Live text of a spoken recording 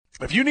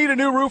If you need a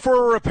new roof or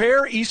a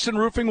repair, Easton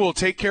Roofing will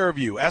take care of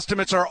you.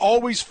 Estimates are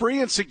always free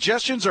and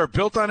suggestions are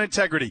built on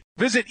integrity.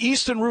 Visit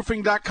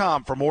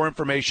eastonroofing.com for more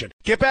information.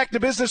 Get back to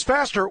business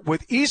faster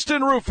with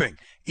Easton Roofing.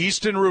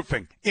 Easton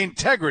Roofing.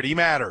 Integrity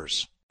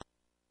matters.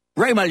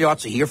 Ray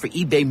Magliozzi here for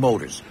eBay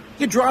Motors.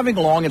 You're driving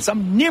along and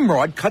some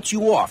nimrod cuts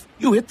you off.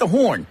 You hit the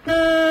horn.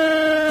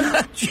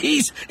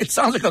 Jeez, it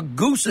sounds like a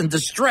goose in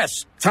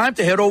distress. Time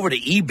to head over to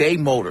eBay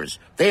Motors.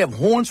 They have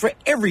horns for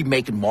every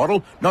make and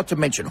model, not to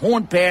mention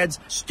horn pads,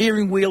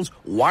 steering wheels,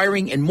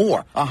 wiring, and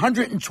more.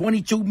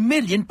 122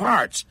 million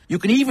parts. You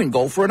can even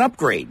go for an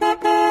upgrade.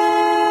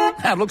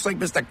 That looks like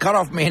Mr.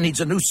 Cutoff Man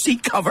needs a new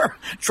seat cover.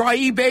 Try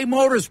eBay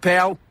Motors,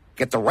 pal.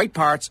 Get the right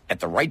parts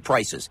at the right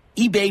prices.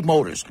 eBay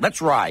Motors.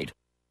 Let's ride.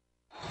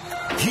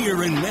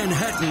 Here in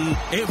Manhattan,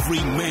 every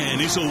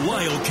man is a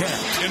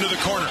Wildcat. Into the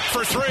corner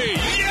for three.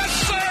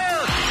 Yes,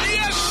 sir!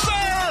 Yes,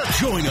 sir!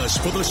 Join us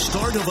for the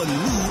start of a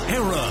new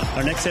era.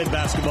 Our next head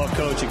basketball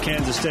coach at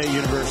Kansas State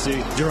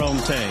University, Jerome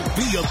Tang.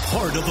 Be a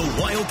part of the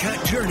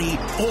Wildcat journey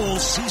all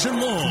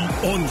season long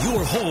on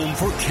your home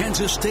for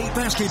Kansas State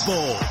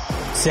basketball.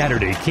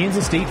 Saturday,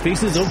 Kansas State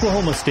faces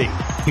Oklahoma State.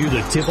 Hear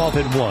the tip-off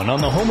at 1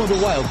 on the home of the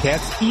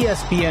Wildcats,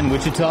 ESPN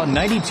Wichita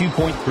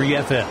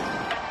 92.3 FM.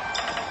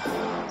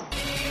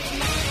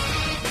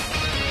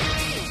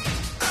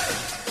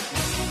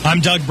 I'm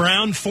Doug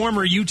Brown.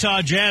 Former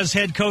Utah Jazz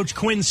head coach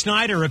Quinn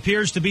Snyder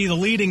appears to be the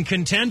leading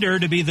contender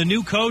to be the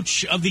new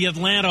coach of the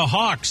Atlanta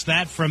Hawks.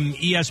 That from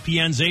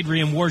ESPN's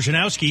Adrian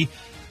Wojnarowski,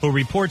 who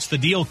reports the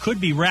deal could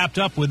be wrapped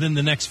up within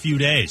the next few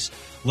days.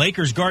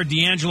 Lakers guard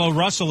D'Angelo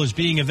Russell is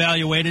being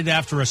evaluated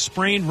after a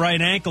sprained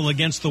right ankle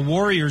against the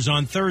Warriors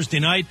on Thursday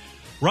night.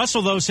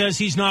 Russell, though, says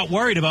he's not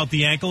worried about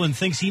the ankle and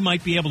thinks he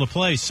might be able to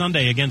play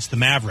Sunday against the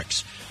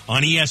Mavericks.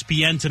 On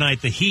ESPN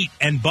tonight, the Heat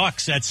and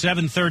Bucks at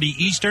 7:30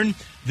 Eastern.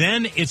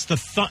 Then it's the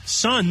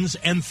Suns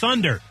and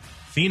Thunder.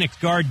 Phoenix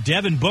guard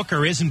Devin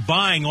Booker isn't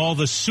buying all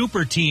the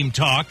super team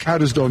talk. I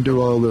just don't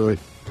do all the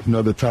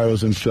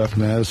titles and stuff,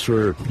 man. As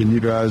for you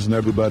guys and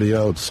everybody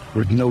else,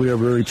 we have a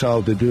very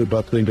talented dude,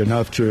 but I think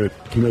enough to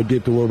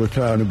get to where we're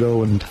trying to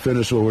go and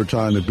finish what we're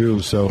trying to do.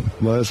 So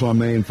that's my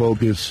main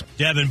focus.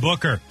 Devin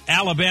Booker.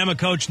 Alabama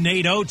coach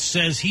Nate Oates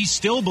says he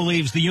still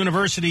believes the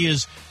university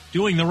is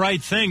doing the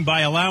right thing by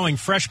allowing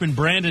freshman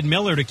Brandon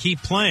Miller to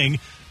keep playing.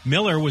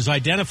 Miller was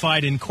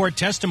identified in court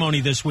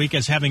testimony this week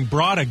as having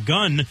brought a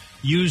gun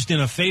used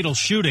in a fatal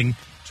shooting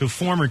to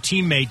former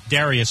teammate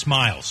Darius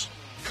Miles.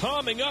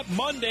 Coming up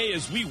Monday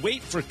as we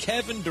wait for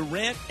Kevin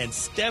Durant and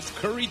Steph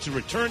Curry to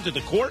return to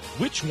the court,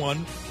 which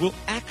one will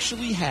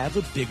actually have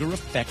a bigger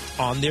effect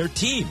on their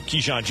team?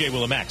 Keyshawn J.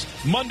 Willimax,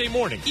 Monday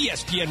morning,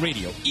 ESPN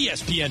Radio,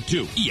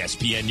 ESPN2,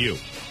 ESPNU.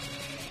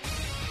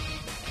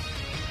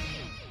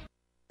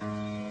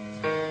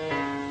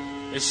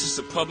 It's just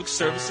a public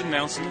service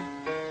announcement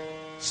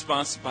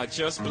sponsored by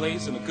Just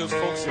Blaze and the good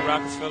folks at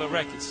Rockefeller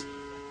Records.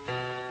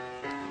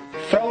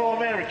 Fellow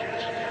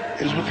Americans,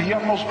 it is with the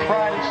utmost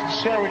pride and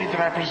sincerity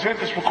that I present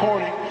this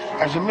recording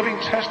as a living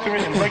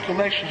testament and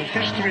recollection of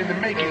history in the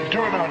making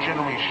during our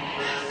generation.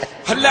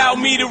 Allow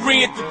me to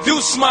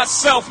reintroduce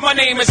myself. My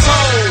name is H to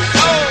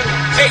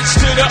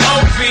the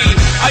O-V.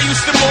 I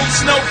used to move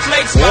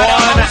snowflakes by the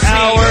 1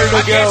 hour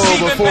to go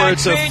before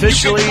it's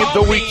officially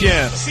the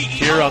weekend.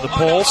 Here on the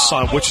Pulse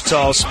on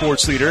Wichita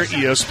Sports Leader,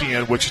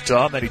 ESPN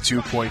Wichita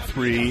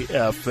 92.3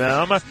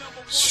 FM.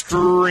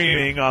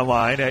 Streaming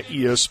online at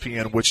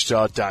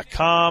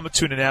ESPNWichita.com.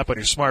 Tune in app on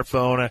your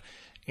smartphone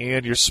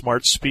and your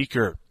smart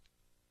speaker.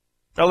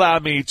 Allow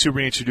me to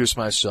reintroduce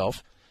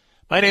myself.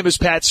 My name is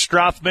Pat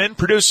Strothman.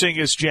 Producing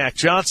is Jack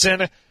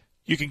Johnson.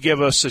 You can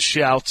give us a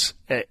shout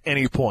at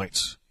any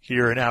point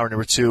here in hour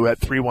number 2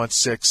 at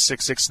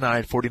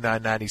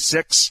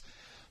 316-669-4996.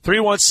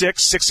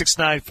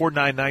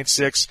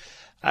 316-669-4996.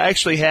 I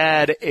actually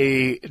had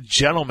a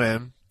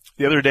gentleman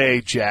the other day,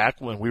 Jack,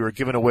 when we were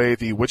giving away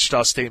the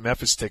Wichita State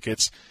Memphis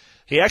tickets.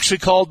 He actually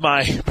called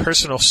my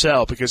personal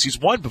cell because he's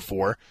won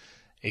before.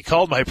 He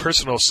called my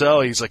personal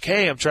cell. He's like,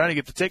 hey, I'm trying to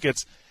get the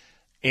tickets.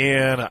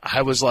 And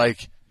I was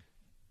like,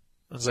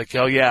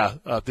 oh, yeah,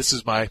 this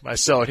is my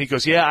cell. And he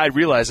goes, yeah, I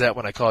realized that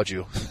when I called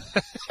you.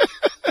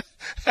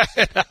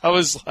 And I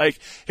was like,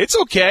 it's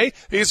okay.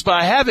 Because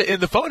I have it in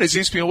the phone as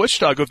ESPN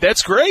Wichita. I go,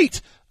 that's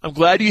great. I'm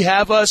glad you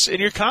have us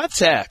in your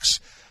contacts.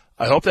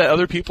 I hope that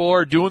other people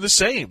are doing the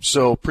same.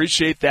 So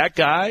appreciate that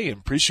guy and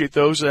appreciate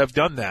those that have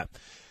done that.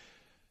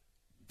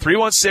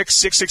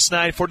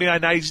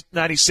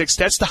 316-669-4996.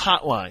 That's the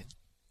hotline.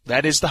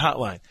 That is the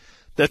hotline.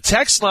 The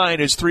text line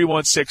is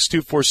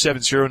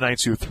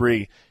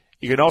 316-247-0923.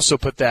 You can also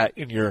put that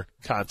in your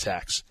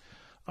contacts.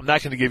 I'm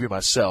not going to give you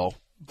my cell,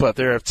 but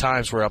there are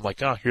times where I'm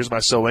like, oh, here's my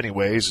cell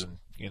anyways, and,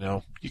 you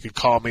can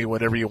call me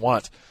whenever you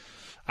want.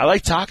 I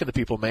like talking to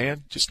people,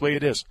 man, just the way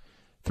it is.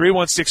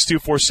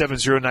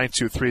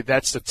 316-247-0923.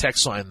 That's the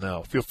text line,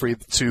 though. Feel free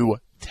to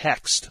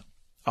text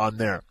on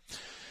there.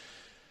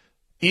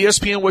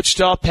 ESPN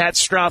Wichita, Pat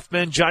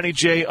Strothman, Johnny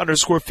J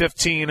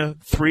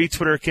 _15, 3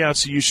 Twitter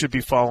accounts that you should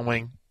be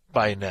following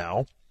by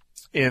now.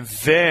 And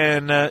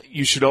then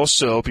you should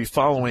also be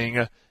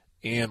following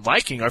and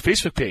liking our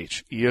Facebook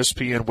page,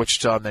 ESPN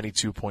Wichita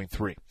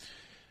 92.3.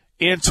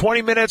 In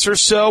 20 minutes or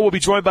so, we'll be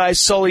joined by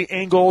Sully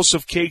Engels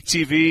of Cake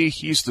TV.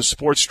 He's the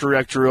sports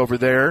director over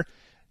there.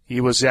 He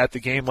was at the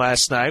game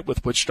last night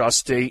with Wichita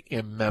State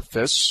in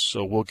Memphis,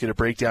 so we'll get a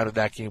breakdown of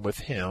that game with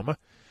him.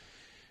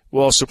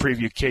 We'll also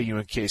preview KU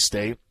and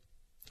K-State.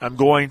 I'm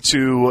going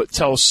to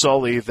tell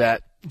Sully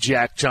that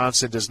Jack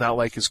Johnson does not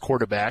like his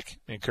quarterback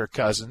in Kirk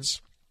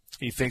Cousins.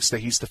 He thinks that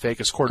he's the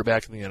fakest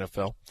quarterback in the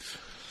NFL.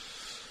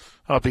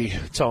 I'll be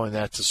telling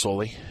that to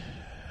Sully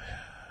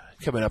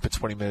coming up in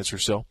 20 minutes or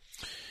so.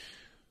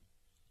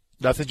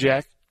 Nothing,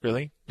 Jack?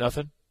 Really?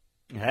 Nothing?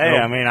 Hey, no,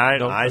 I mean,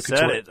 I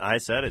said it. I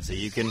said it, so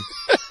you can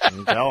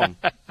tell him.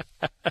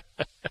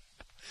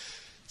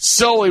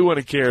 Sully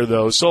wouldn't care,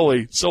 though.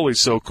 Sully's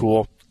so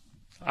cool.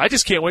 I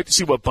just can't wait to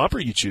see what bumper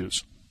you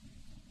choose.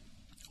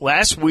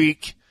 Last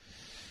week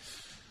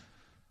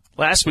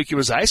it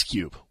was Ice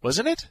Cube,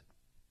 wasn't it?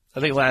 I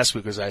think last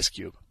week was Ice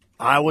Cube.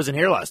 I wasn't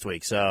here last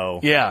week, so.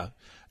 Yeah.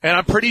 And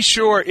I'm pretty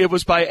sure it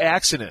was by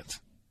accident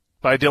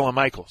by Dylan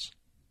Michaels.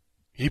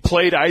 He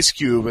played Ice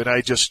Cube, and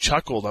I just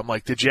chuckled. I'm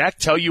like, did Jack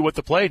tell you what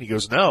to play? And he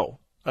goes, no.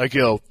 I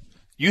go,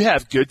 you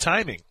have good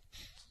timing.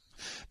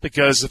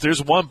 Because if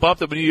there's one bump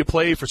that we need to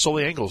play for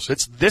Sully Engels,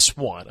 it's this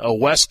one, a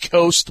West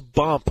Coast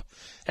bump.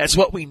 That's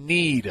what we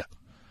need.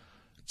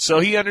 So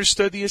he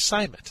understood the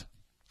assignment.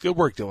 Good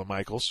work, Dylan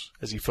Michaels,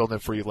 as he filled in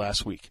for you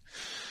last week.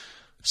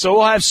 So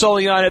we'll have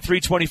Sully on at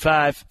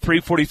 3:25,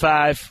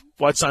 3:45.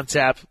 What's on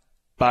tap?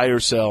 Buy or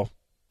sell?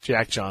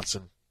 Jack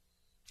Johnson.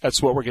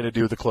 That's what we're going to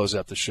do to close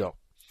out the show.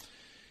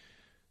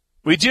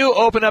 We do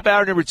open up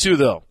hour number 2,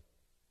 though,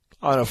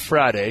 on a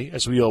Friday,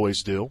 as we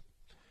always do,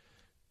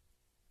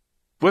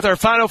 with our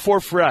Final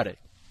Four Friday.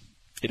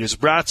 It is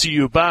brought to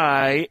you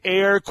by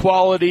Air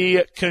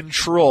Quality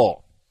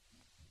Control.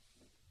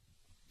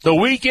 The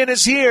weekend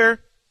is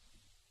here.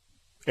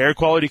 Air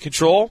Quality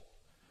Control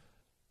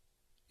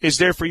is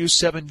there for you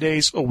 7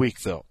 days a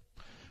week, though.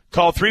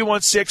 Call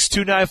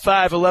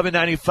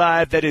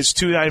 316-295-1195. That is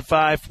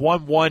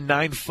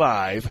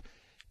 295-1195.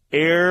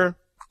 Air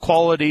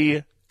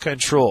Quality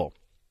Control.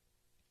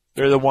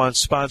 They're the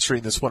ones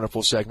sponsoring this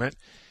wonderful segment.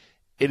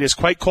 It is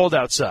quite cold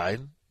outside,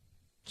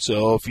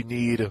 so if you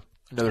need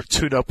another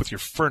tune-up with your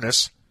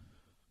furnace,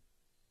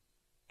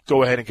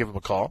 go ahead and give them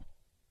a call.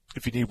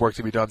 If you need work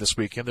to be done this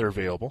weekend, they're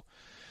available.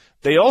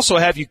 They also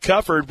have you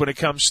covered when it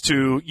comes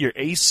to your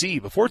AC.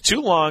 Before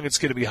too long, it's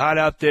going to be hot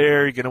out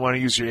there. You're going to want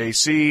to use your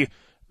AC.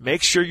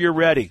 Make sure you're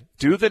ready.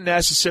 Do the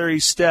necessary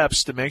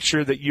steps to make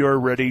sure that you're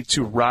ready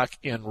to rock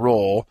and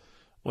roll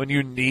when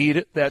you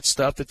need that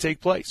stuff to take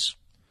place.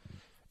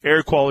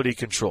 Air Quality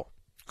Control.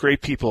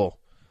 Great people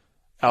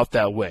out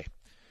that way.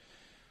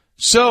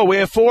 So we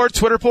have 4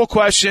 Twitter poll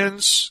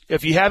questions.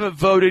 If you haven't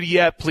voted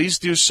yet, please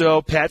do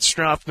so. Pat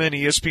Strothman,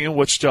 ESPN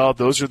Wichita.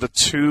 Those are the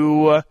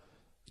 2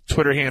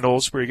 Twitter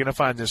handles where you're going to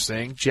find this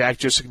thing. Jack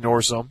just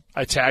ignores them.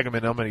 I tag him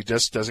in them, and he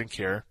just doesn't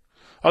care.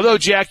 Although,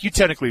 Jack, you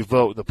technically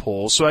vote in the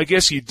polls, so I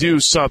guess you do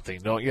something,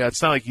 don't you?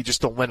 It's not like you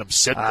just don't let them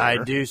sit there. I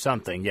do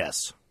something,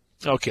 yes.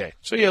 Okay,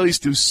 so you at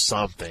least do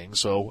something,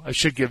 so I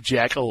should give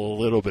Jack a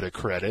little bit of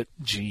credit.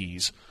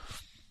 Jeez.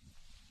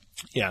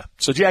 Yeah,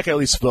 so Jack at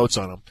least votes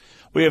on them.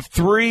 We have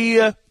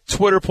 3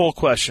 Twitter poll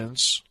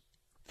questions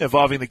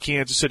involving the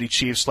Kansas City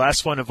Chiefs.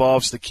 Last one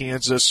involves the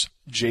Kansas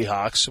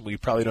Jayhawks, and we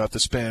probably don't have to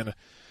spend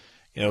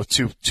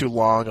too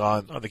long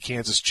on the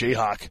Kansas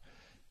Jayhawk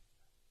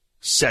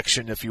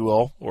section, if you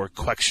will, or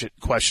question,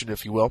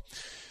 if you will.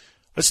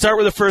 Let's start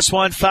with the first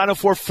one. Final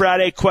Four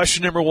Friday,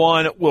 question number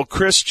 1. Will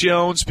Chris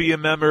Jones be a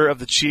member of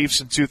the Chiefs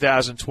in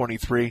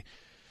 2023?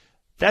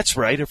 That's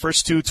right. Our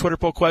first 2 Twitter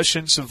poll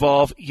questions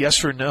involve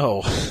yes or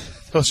no.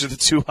 Those are the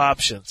 2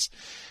 options.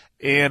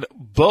 And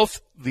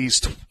both these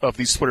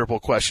Twitter poll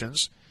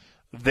questions,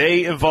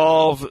 they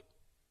involve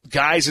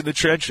guys in the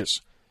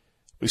trenches.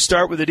 We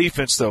start with the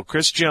defense, though.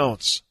 Chris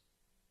Jones.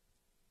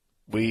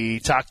 We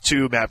talked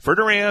to Matt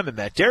Verderam and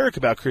Matt Derrick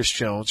about Chris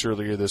Jones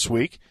earlier this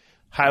week.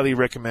 Highly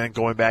recommend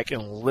going back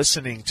and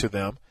listening to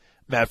them.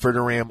 Matt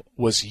Verderam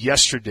was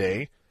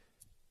yesterday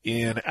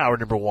in hour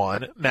number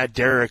 1. Matt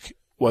Derrick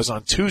was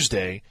on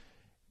Tuesday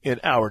in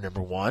hour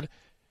number 1.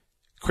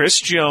 Chris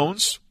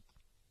Jones,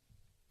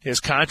 his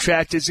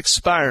contract is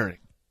expiring.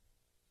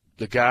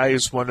 The guy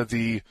is one of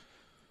the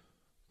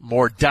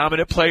more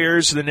dominant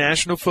players in the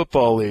National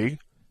Football League.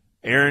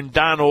 Aaron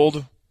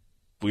Donald,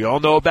 we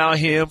all know about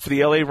him for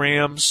the LA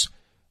Rams.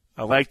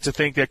 I like to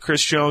think that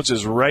Chris Jones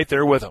is right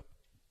there with him.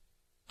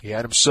 He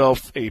had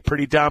himself a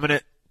pretty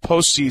dominant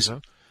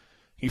postseason.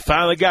 He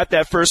finally got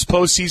that first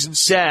postseason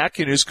sack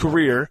in his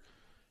career.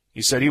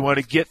 He said he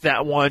wanted to get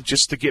that one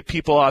just to get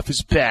people off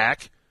his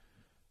back.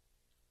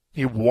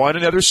 He won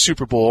another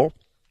Super Bowl.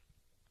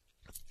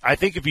 I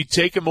think if you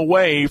take him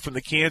away from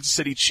the Kansas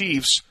City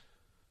Chiefs,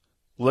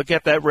 look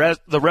at the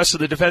rest of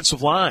the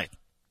defensive line.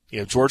 You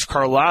have George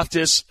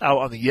Karlaftis out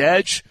on the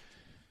edge.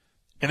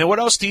 And then what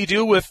else do you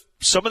do with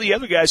some of the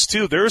other guys,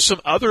 too? There are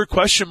some other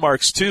question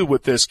marks, too,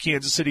 with this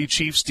Kansas City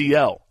Chiefs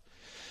DL.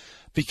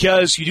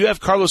 Because you do have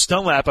Carlos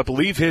Dunlap. I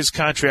believe his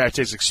contract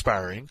is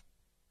expiring.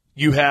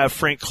 You have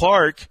Frank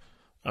Clark.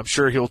 I'm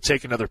sure he'll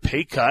take another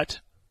pay cut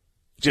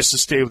just to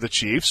stay with the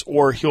Chiefs,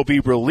 or he'll be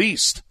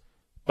released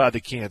by the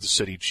Kansas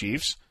City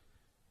Chiefs.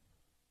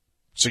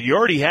 So you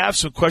already have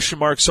some question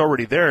marks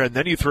already there, and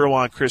then you throw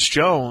on Chris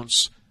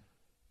Jones,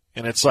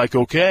 and it's like,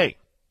 okay,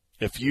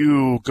 if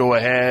you go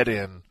ahead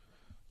and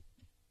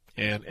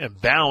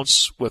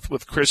bounce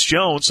with Chris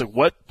Jones,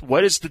 like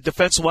what is the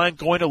defensive line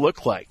going to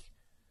look like?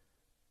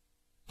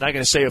 I'm not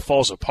going to say it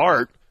falls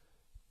apart,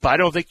 but I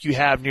don't think you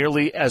have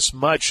nearly as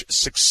much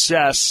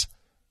success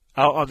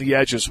out on the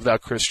edges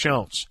without Chris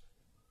Jones.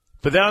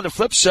 But then on the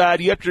flip side,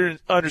 you have to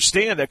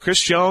understand that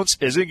Chris Jones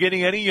isn't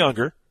getting any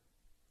younger.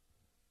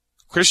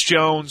 Chris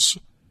Jones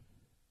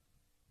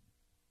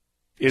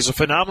is a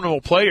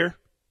phenomenal player,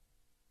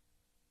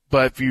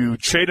 but if you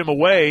trade him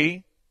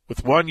away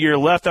with 1 year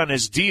left on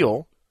his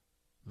deal,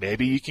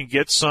 maybe you can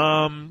get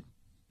some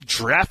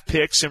draft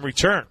picks in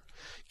return.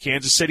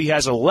 Kansas City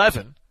has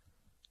 11.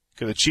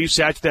 Could the Chiefs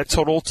add to that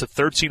total to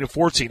 13 and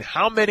 14?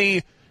 How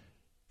many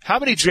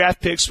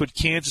draft picks would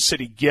Kansas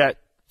City get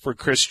for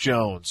Chris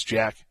Jones,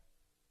 Jack?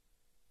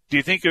 Do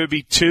you think it would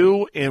be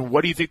 2? And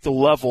what do you think the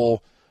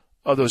level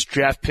of those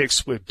draft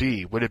picks would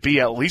be? Would it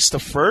be at least a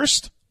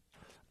first?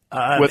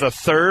 With a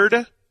third?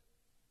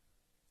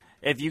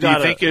 Do you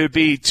think it would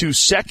be 2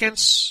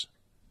 seconds?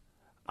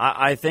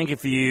 I think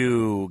if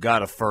you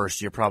got a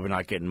first, you're probably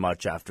not getting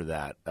much after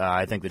that.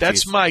 I think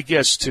that's my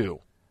guess too.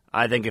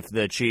 I think if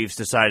the Chiefs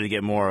decided to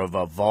get more of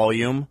a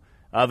volume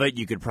of it,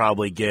 you could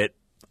probably get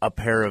a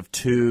pair of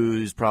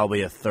 2s,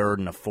 probably a third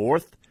and a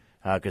fourth.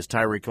 Because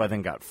Tyreek, I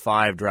think, got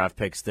 5 draft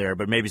picks there.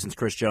 But maybe since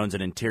Chris Jones is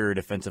an interior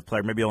defensive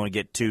player, maybe you only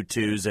get 2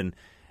 2s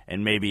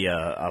and maybe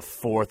a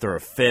fourth or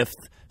a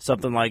fifth,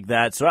 something like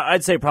that. So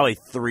I'd say probably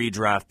 3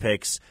 draft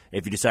picks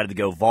if you decided to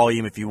go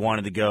volume. If you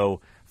wanted to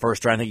go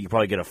first round, I think you could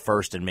probably get a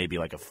first and maybe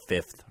like a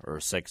fifth or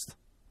a sixth.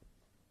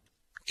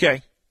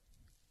 Okay.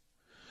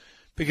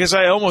 Because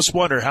I almost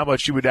wonder how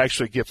much you would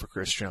actually get for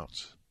Chris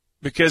Jones.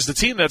 Because the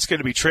team that's going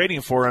to be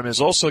trading for him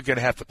is also going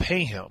to have to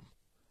pay him.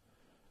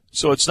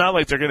 So it's not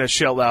like they're going to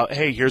shell out,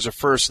 hey, here's a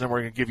first, and then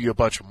we're going to give you a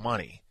bunch of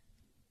money.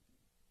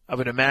 I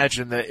would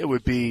imagine that it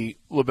would be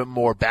a little bit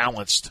more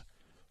balanced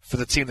for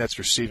the team that's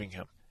receiving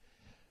him.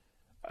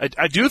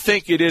 I do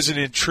think it is an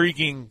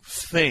intriguing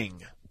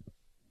thing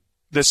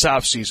this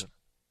offseason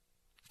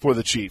for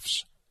the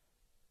Chiefs.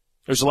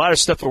 There's a lot of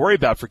stuff to worry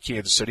about for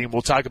Kansas City, and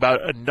we'll talk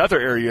about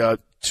another area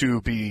to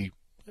be,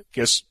 I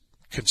guess,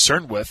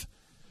 concerned with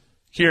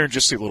here in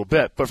just a little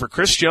bit. But for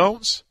Chris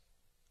Jones,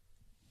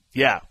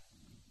 yeah.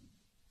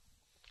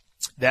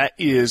 That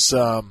is,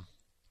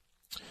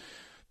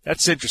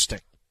 that's interesting.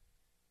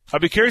 I'll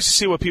be curious to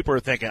see what people are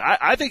thinking.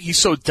 I think he's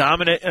so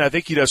dominant, and I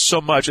think he does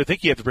so much, I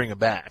think you have to bring him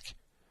back.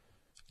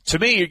 To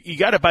me, you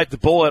got to bite the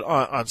bullet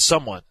on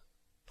someone.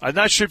 I'm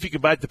not sure if you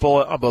can bite the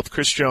bullet on both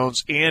Chris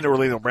Jones and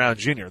Orlando Brown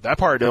Jr. That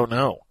part I don't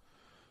know.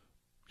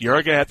 You're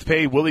going to have to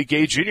pay Willie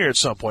Gay Jr. at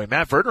some point.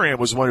 Matt Verderam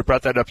was the one who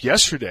brought that up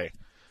yesterday.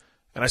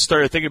 And I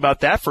started thinking about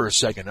that for a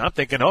second. I'm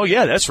thinking, oh,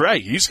 yeah, that's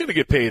right. He's going to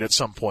get paid at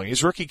some point.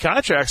 His rookie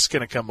contract's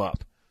going to come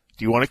up.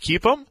 Do you want to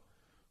keep him?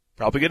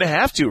 Probably going to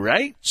have to,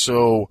 right?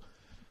 So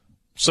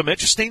some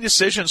interesting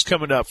decisions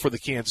coming up for the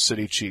Kansas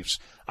City Chiefs.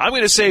 I'm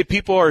going to say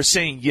people are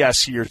saying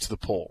yes here to the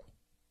poll.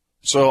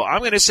 So I'm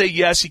going to say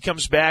yes, he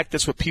comes back.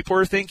 That's what people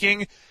are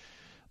thinking.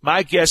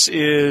 My guess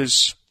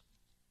is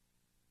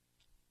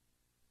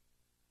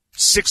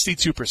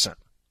 62%.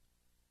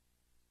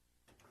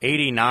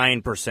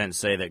 89%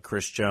 say that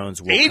Chris Jones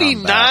will 89?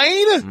 come back.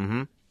 89?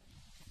 Mm-hmm.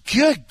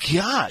 Good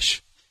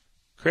gosh.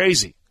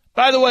 Crazy.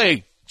 By the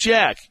way,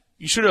 Jack,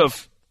 you should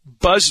have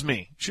buzzed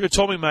me. You should have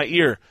told me in my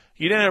ear.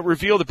 You didn't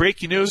reveal the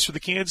breaking news for the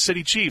Kansas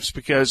City Chiefs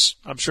because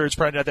I'm sure it's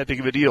probably not that big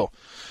of a deal.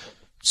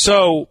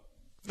 So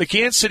the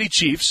Kansas City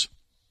Chiefs,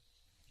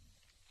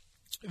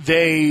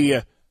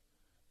 they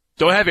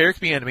don't have Eric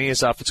Bieniemy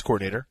as offensive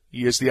coordinator.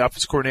 He is the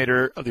offensive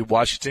coordinator of the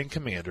Washington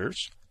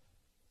Commanders.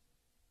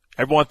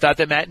 Everyone thought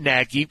that Matt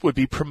Nagy would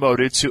be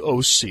promoted to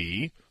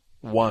OC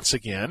once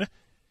again.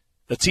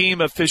 The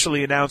team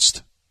officially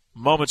announced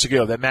moments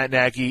ago that Matt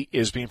Nagy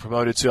is being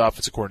promoted to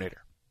offensive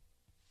coordinator.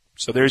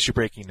 So there's your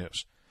breaking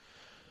news.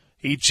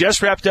 He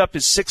just wrapped up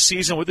his 6th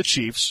season with the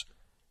Chiefs.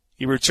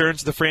 He returned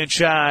to the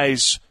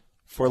franchise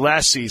for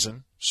last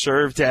season,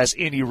 served as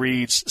Andy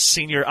Reid's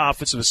senior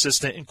offensive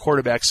assistant and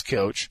quarterbacks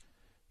coach.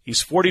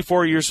 He's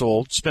 44 years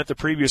old, spent the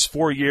previous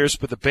 4 years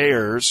with the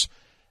Bears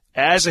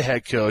as a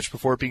head coach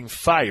before being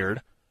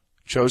fired,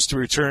 chose to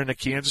return to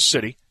Kansas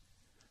City.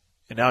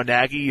 And now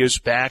Nagy is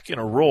back in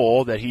a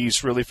role that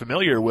he's really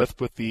familiar with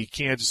the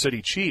Kansas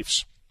City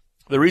Chiefs.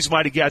 The reason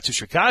why he got to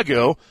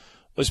Chicago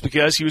was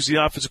because he was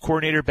the offensive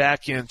coordinator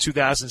back in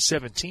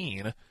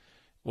 2017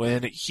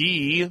 when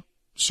he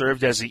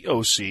served as the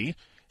OC,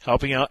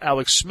 helping out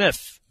Alex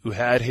Smith, who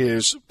had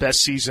his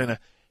best season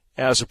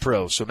as a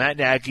pro. So Matt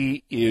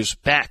Nagy is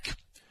back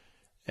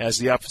as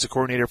the offensive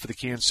coordinator for the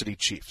Kansas City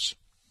Chiefs.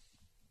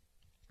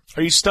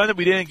 Are you stunned that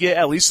we didn't get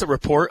at least a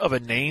report of a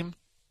name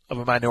of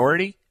a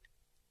minority?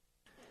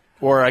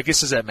 Or I guess,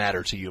 does that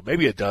matter to you?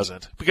 Maybe it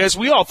doesn't. Because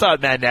we all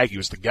thought Matt Nagy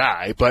was the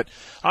guy, but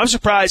I'm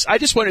surprised. I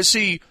just want to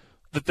see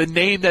the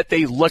name that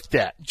they looked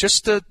at.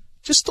 Just to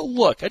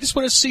look. I just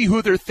want to see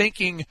who they're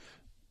thinking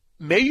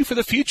maybe for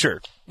the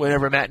future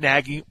whenever Matt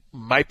Nagy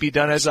might be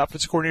done as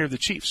offensive coordinator of the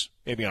Chiefs.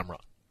 Maybe I'm wrong.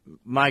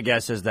 My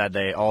guess is that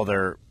all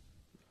their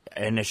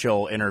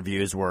initial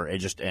interviews were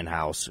just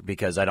in-house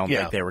because I don't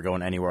think they were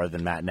going anywhere other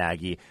than Matt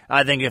Nagy.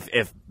 I think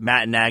if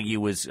Matt Nagy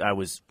I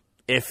was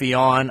iffy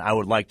on, I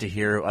would like to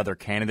hear other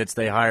candidates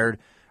they hired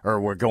or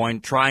were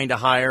trying to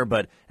hire,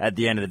 but at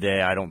the end of the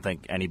day, I don't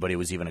think anybody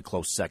was even a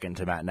close second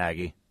to Matt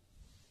Nagy.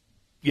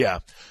 Yeah,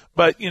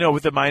 but,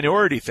 with the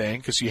minority thing,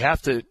 because you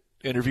have to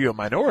interview a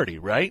minority,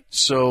 right?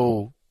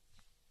 So,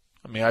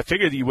 I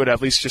figured you would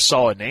at least just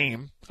saw a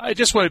name. I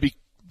just want to be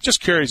just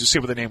curious to see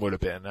what the name would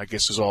have been, I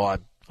guess is all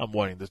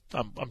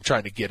I'm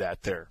trying to get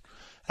at there.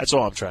 That's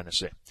all I'm trying to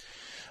say.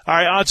 All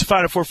right, on to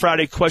Final Four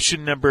Friday,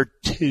 question number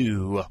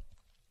 2.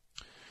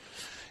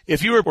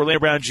 If you were Orlando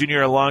Brown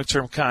Jr. a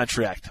long-term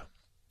contract,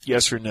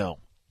 yes or no?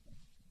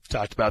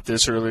 Talked about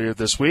this earlier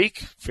this week.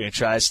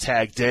 Franchise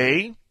tag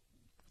day.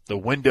 The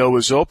window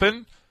is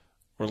open.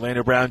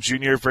 Orlando Brown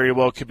Jr. very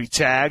well could be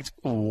tagged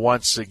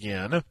once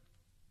again.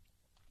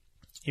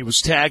 He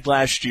was tagged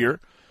last year,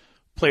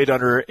 played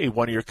under a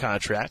 1-year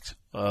contract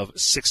of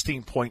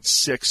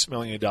 $16.6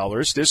 million.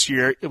 This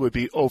year, it would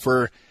be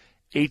over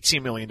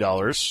 $18 million,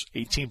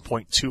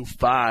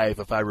 $18.25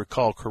 if I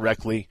recall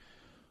correctly,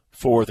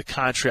 for the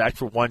contract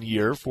for 1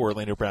 year for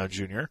Orlando Brown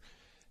Jr.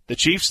 The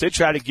Chiefs did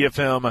try to give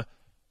him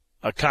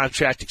a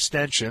contract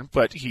extension,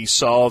 but he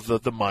saw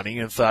the money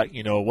and thought,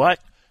 you know what,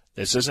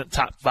 this isn't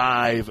top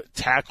 5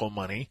 tackle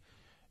money,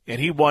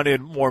 and he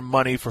wanted more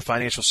money for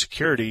financial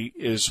security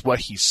is what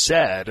he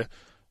said.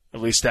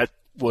 At least that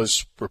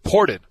was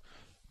reported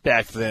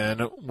back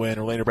then when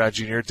Orlando Brown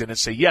Jr. didn't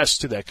say yes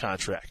to that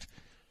contract.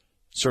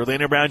 So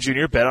Orlando Brown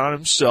Jr. bet on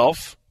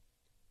himself.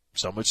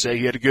 Some would say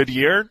he had a good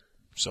year.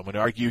 Some would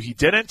argue he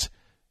didn't.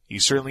 He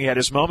certainly had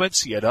his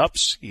moments. He had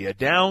ups. He had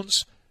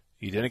downs.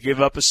 He didn't give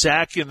up a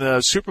sack in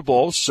the Super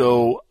Bowl,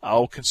 so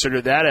I'll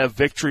consider that a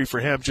victory for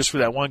him just for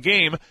that one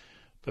game.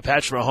 But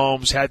Patrick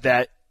Mahomes had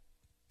that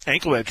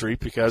ankle injury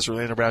because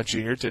Orlando Brown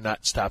Jr. did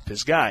not stop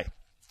his guy.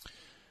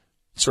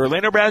 So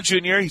Orlando Brown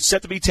Jr., he's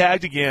set to be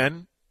tagged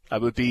again. I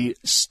would be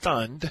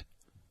stunned.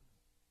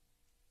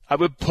 I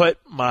would put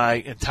my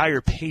entire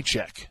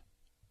paycheck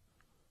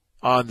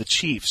on the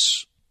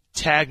Chiefs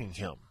tagging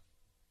him.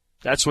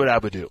 That's what I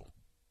would do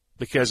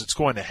because it's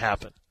going to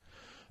happen.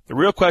 The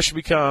real question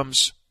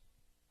becomes,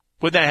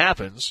 when that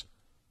happens,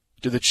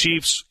 do the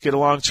Chiefs get a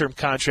long-term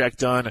contract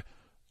done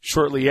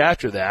shortly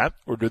after that,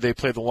 or do they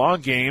play the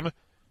long game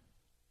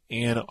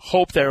and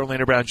hope that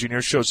Orlando Brown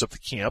Jr. shows up to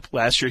camp?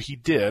 Last year he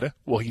did.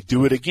 Will he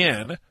do it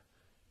again?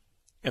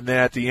 And then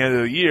at the end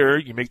of the year,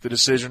 you make the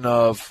decision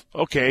of,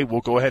 okay, we'll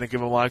go ahead and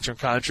give him a long-term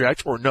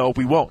contract, or no,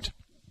 we won't.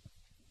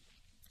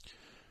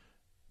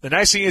 The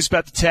nice thing is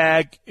about the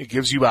tag, it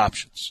gives you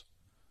options.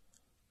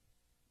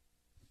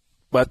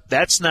 But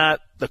that's not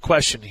the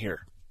question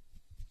here.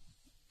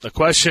 The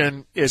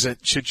question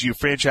isn't, should you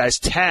franchise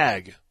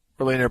tag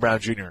Orlando Brown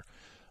Jr.?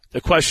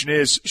 The question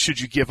is, should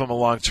you give him a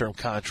long-term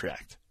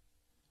contract?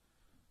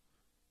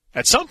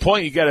 At some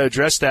point, you got to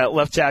address that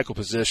left tackle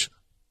position.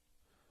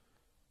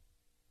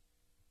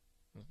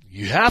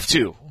 You have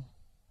to.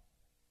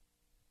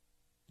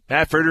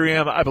 Matt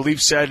Verderame, I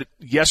believe, said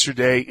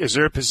yesterday, is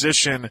there a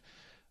position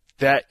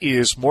that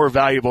is more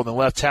valuable than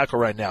left tackle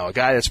right now? A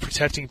guy that's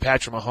protecting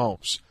Patrick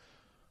Mahomes.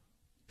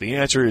 The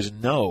answer is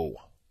no.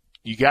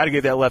 You got to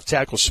get that left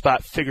tackle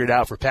spot figured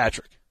out for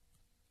Patrick.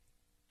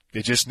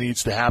 It just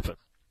needs to happen.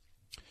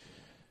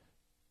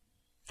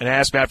 And I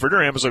asked Matt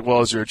Verderame, I was like,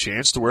 well, is there a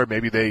chance to where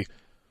maybe they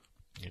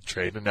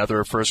trade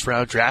another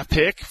first-round draft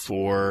pick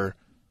for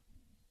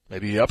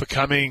maybe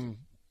up-and-coming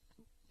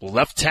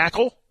left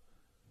tackle?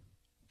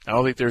 I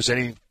don't think there's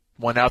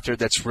anyone out there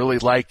that's really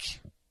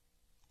like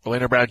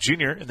Orlando Brown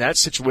Jr. in that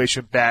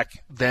situation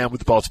back then with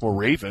the Baltimore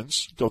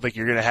Ravens. Don't think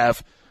you're going to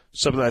have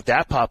something like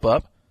that pop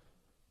up.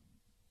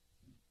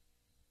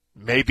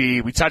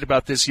 Maybe, we talked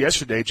about this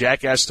yesterday.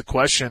 Jack asked the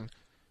question,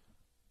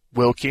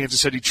 will Kansas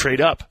City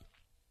trade up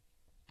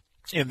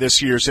in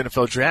this year's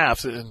NFL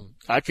draft? And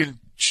I can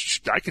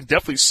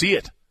definitely see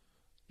it.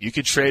 You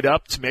can trade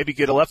up to maybe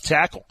get a left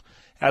tackle.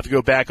 Have to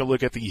go back and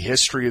look at the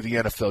history of the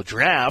NFL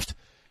draft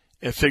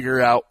and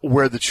figure out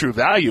where the true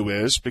value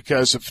is,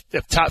 because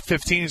if top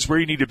 15 is where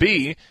you need to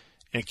be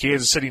and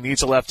Kansas City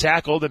needs a left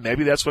tackle, then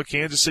maybe that's what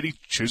Kansas City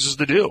chooses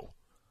to do.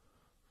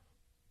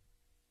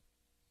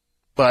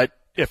 But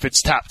if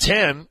it's top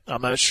 10,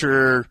 I'm not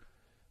sure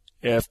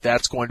if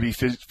that's going to be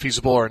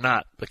feasible or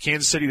not. But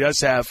Kansas City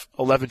does have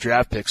 11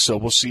 draft picks, so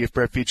we'll see if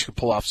Brett Veach can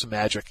pull off some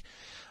magic.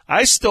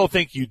 I still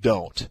think you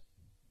don't.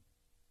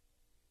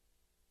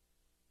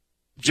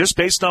 Just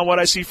based on what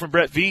I see from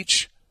Brett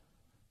Veach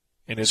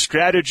and his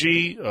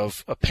strategy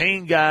of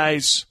paying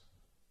guys,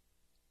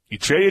 you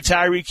traded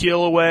Tyreek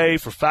Hill away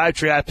for 5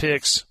 draft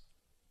picks,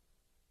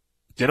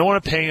 didn't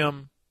want to pay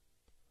him.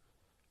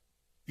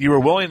 You were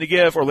willing to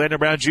give Orlando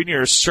Brown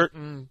Jr. a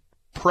certain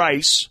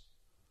price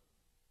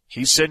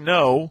He said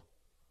no.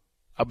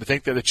 I would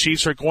think that the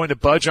Chiefs are going to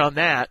budge on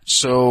that.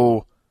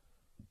 So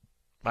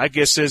my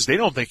guess is they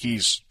don't think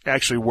he's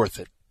actually worth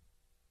it.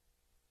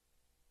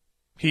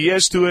 He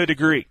is to a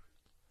degree.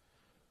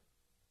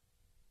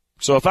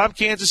 So if I'm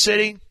Kansas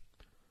City,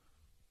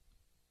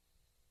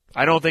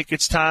 I don't think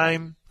it's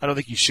time. I don't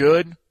think you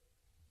should.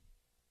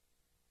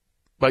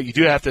 But you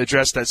do have to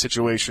address that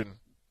situation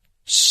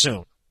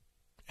soon.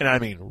 And I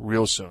mean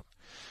real soon.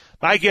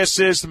 My guess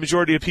is the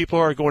majority of people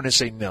are going to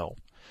say no.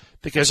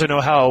 Because I know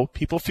how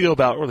people feel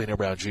about Orlando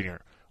Brown Jr.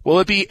 Will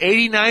it be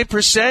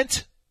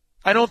 89%?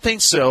 I don't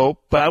think so.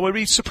 But I would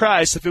be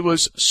surprised if it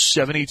was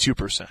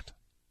 72%.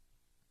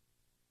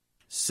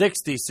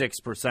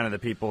 66% of the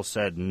people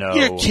said no.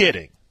 You're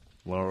kidding.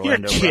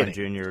 Orlando Brown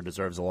Jr.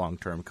 deserves a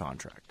long-term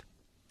contract.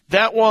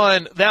 That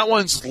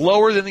one's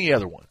lower than the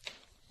other one.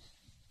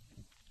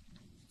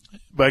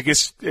 But I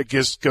guess it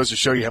goes to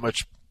show you how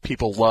much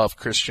people love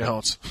Chris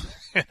Jones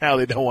and how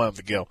they don't want him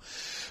to go.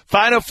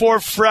 Final Four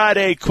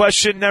Friday,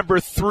 question number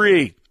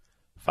 3.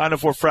 Final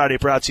Four Friday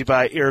brought to you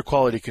by Air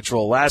Quality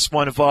Control. Last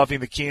one involving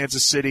the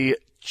Kansas City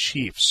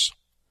Chiefs.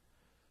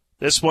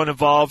 This one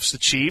involves the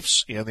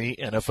Chiefs in the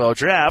NFL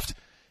Draft.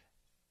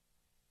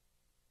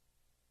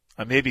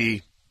 I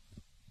maybe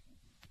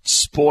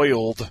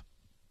spoiled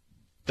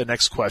the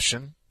next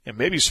question, and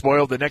maybe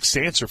spoiled the next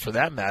answer for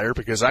that matter,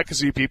 because I can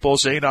see people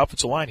saying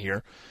offensive line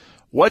here.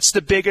 What's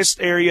the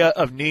biggest area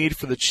of need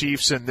for the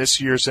Chiefs in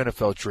this year's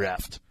NFL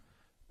Draft?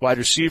 Wide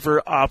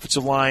receiver,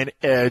 offensive line,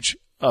 edge,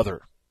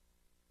 other.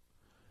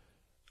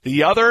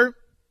 The other,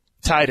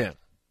 tight end.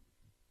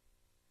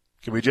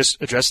 Can we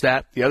just address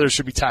that? The other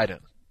should be tight end.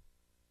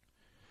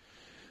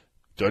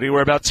 Don't need to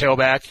worry about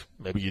tailback.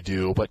 Maybe you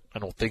do, but I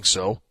don't think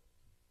so.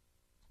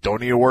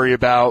 Don't need to worry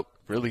about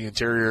really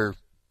interior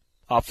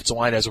offensive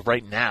line as of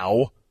right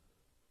now.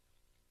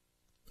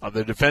 On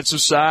the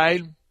defensive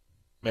side,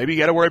 maybe you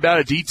got to worry about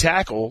a D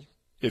tackle.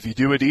 If you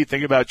do indeed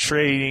think about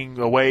trading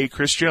away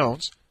Chris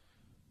Jones.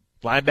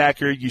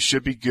 Linebacker, you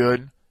should be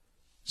good.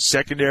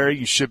 Secondary,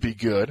 you should be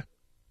good.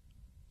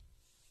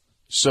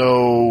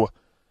 So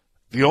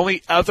the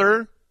only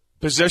other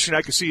position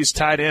I can see is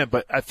tight end,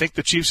 but I think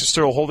the Chiefs are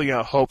still holding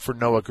out hope for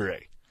Noah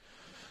Gray.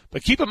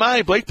 But keep in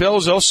mind, Blake Bell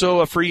is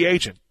also a free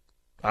agent.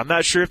 I'm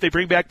not sure if they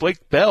bring back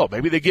Blake Bell.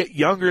 Maybe they get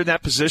younger in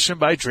that position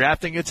by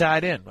drafting a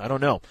tight end. I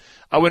don't know.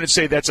 I wouldn't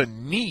say that's a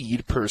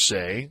need per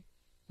se.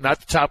 Not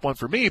the top one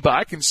for me, but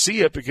I can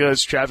see it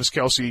because Travis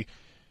Kelce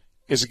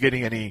isn't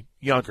getting any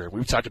younger.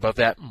 We've talked about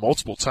that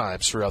multiple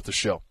times throughout the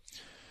show.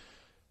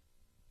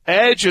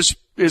 Edge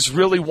is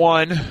really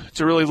one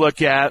to really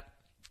look at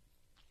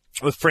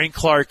with Frank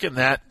Clark in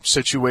that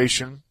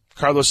situation.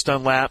 Carlos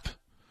Dunlap.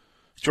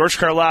 George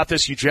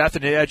Karlaftis, you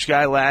drafted an edge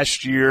guy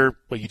last year,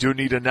 but you do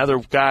need another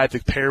guy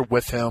to pair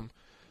with him.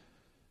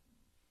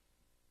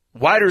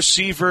 Wide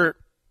receiver,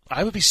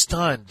 I would be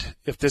stunned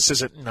if this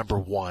isn't number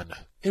 1.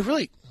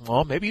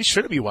 Maybe it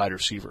shouldn't be wide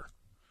receiver.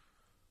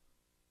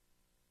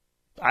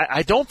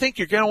 I don't think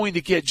you're going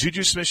to get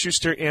Juju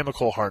Smith-Schuster and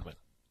McCole Hardman.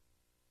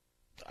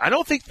 I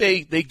don't think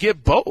they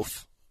get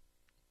both.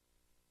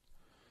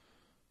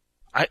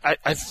 I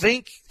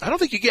don't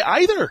think you get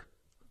either.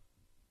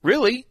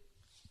 Really.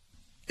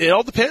 It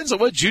all depends on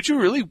what Juju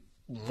really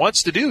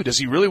wants to do. Does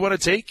he really want to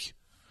take,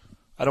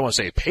 I don't want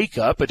to say a pay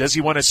cut, but does he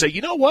want to say,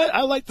 you know what,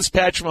 I like this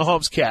Patrick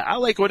Mahomes cat. I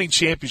like winning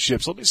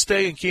championships. Let me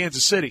stay in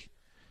Kansas City.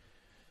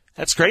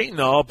 That's great and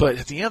all, but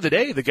at the end of the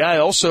day, the guy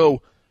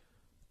also,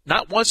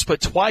 not once but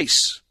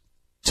twice,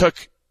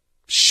 took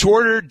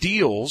shorter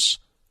deals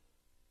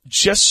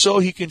just so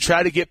he can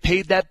try to get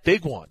paid that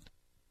big one.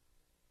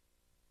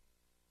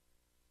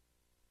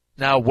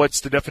 Now,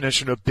 what's the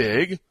definition of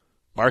big?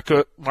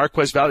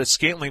 Marquez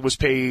Valdes-Scantling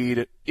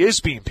is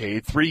being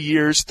paid 3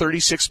 years,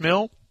 $36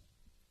 million.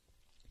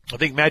 I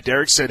think Matt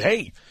Derrick said,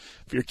 hey,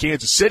 if you're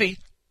Kansas City,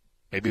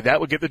 maybe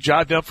that would get the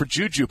job done for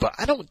Juju, but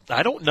I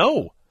don't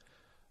know.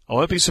 I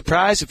wouldn't be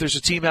surprised if there's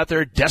a team out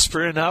there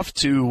desperate enough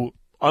to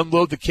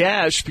unload the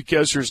cash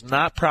because there's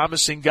not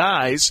promising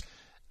guys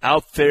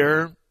out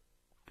there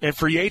in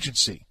free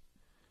agency.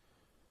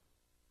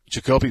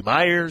 Jacoby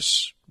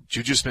Myers,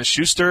 Juju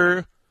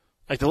Smith-Schuster,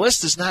 the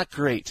list is not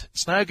great.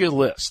 It's not a good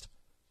list.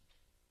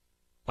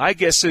 My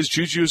guess is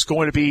Juju is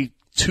going to be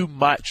too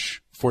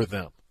much for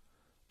them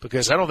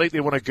because I don't think they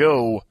want to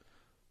go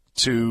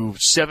to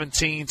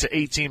 $17 to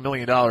 $18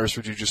 million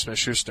for Juju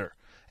Smith-Schuster.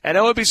 And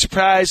I would be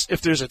surprised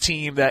if there's a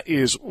team that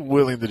is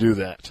willing to do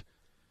that.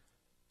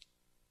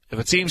 If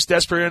a team's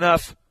desperate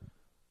enough,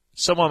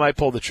 someone might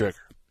pull the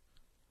trigger.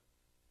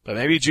 But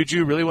maybe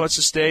Juju really wants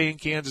to stay in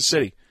Kansas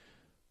City.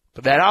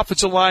 But that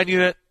offensive line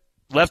unit,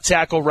 left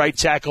tackle, right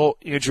tackle,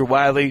 Andrew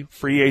Wiley,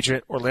 free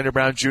agent, Orlando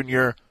Brown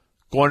Jr.,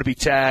 going to be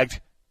tagged.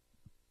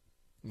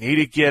 Need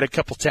to get a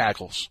couple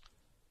tackles.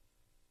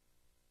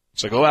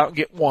 So go out and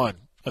get one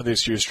of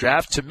this year's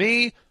draft. To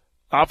me,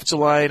 offensive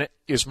line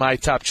is my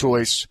top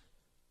choice.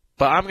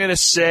 But I'm going to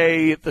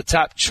say the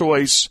top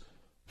choice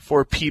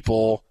for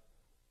people.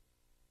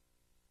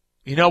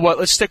 You know what?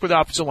 Let's stick with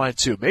offensive line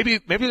too. Maybe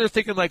they're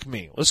thinking like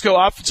me. Let's go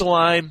offensive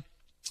line,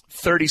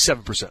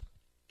 37%.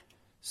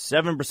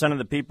 7% of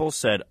the people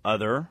said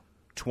other.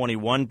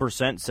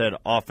 21% said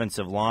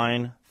offensive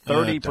line.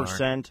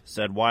 30%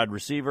 said wide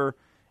receiver.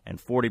 And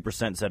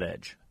 40% said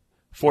edge.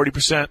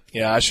 40%?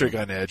 Yeah, I should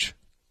have gone edge.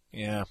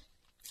 Yeah.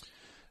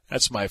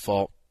 That's my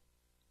fault.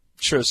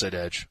 Should have said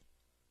edge.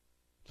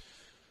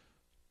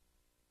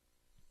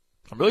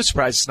 I'm really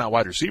surprised it's not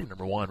wide receiver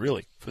number one,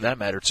 really, for that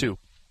matter, too.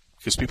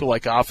 Because people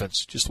like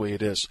offense, just the way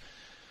it is.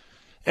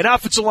 And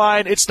offensive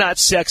line, it's not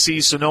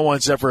sexy, so no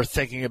one's ever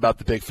thinking about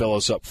the big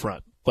fellows up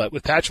front. But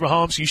with Patrick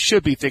Mahomes, you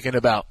should be thinking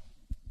about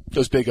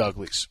those big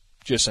uglies.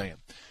 Just saying.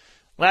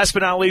 Last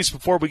but not least,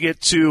 before we get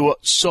to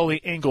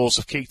Sully Ingalls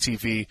of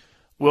KTV,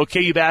 will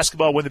KU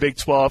basketball win the Big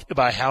 12?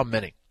 By how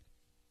many?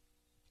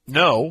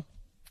 No.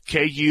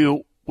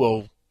 KU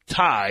will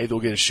tie. They'll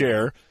get a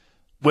share.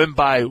 Win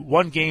by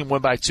 1 game,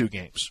 win by 2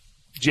 games.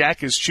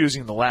 Jack is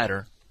choosing the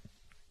latter.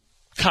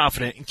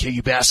 Confident in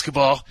KU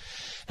basketball.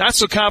 Not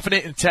so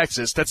confident in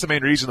Texas. That's the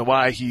main reason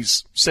why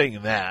he's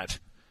saying that.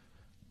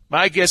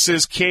 My guess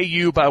is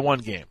KU by 1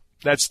 game.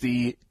 That's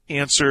the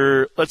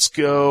answer. Let's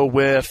go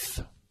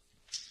with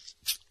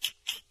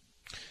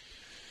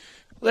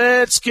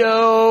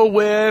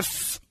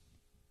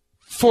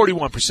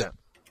 41%.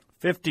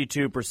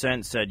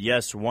 52% said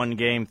yes, 1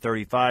 game.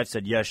 35%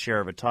 said yes, share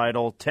of a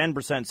title.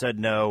 10% said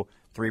no.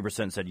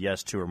 3% said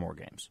yes, 2 or more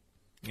games.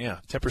 Yeah,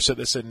 10%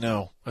 that said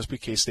no. Must be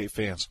K-State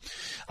fans.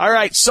 All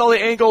right,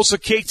 Sully Ingalls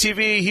of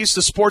KTV. He's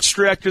the sports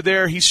director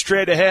there. He's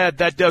straight ahead.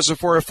 That does it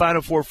for our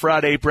Final Four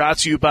Friday, brought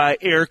to you by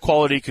Air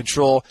Quality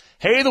Control.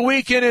 Hey, the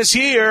weekend is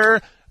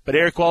here, but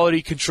Air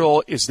Quality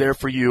Control is there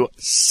for you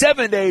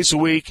 7 days a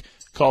week.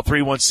 Call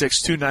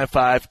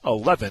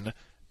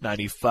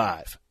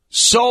 316-295-1195.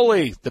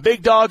 Sully, the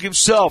big dog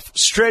himself,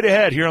 straight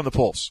ahead here on The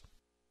Pulse.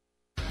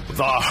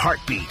 The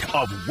heartbeat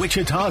of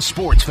Wichita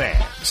sports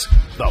fans.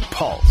 The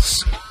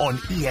Pulse on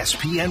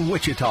ESPN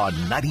Wichita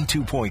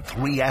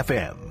 92.3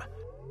 FM.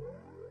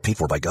 Paid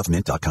for by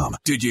government.com.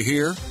 Did you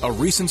hear? A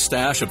recent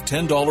stash of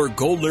 $10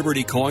 gold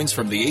Liberty coins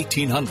from the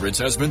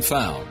 1800s has been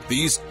found.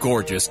 These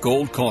gorgeous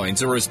gold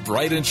coins are as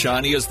bright and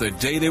shiny as the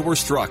day they were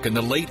struck in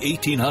the late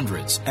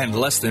 1800s, and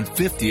less than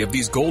 50 of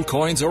these gold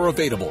coins are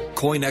available.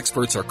 Coin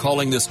experts are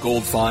calling this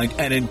gold find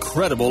an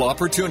incredible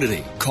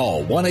opportunity.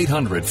 Call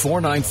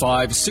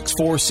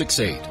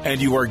 1-800-495-6468,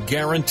 and you are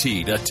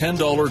guaranteed a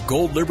 $10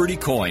 gold Liberty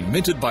coin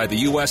minted by the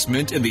U.S.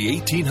 Mint in the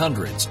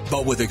 1800s.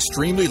 But with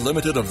extremely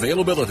limited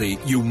availability,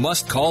 you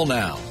must call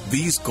now.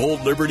 These gold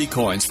Liberty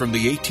coins from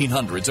the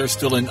 1800s are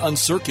still in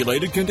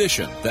uncirculated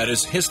condition. That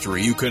is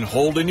history you can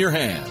hold in your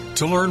hand.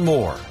 To learn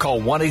more,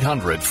 call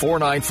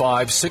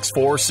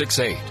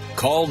 1-800-495-6468.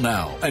 Call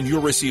now and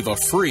you'll receive a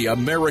free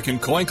American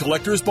Coin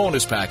Collector's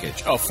Bonus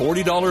Package, a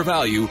 $40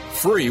 value,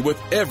 free with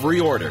every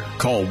order.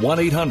 Call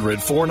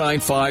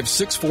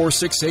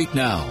 1-800-495-6468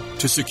 now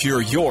to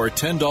secure your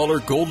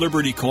 $10 gold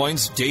Liberty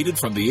coins dated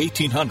from the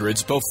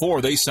 1800s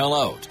before they sell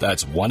out.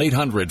 That's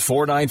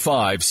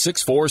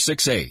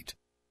 1-800-495-6468.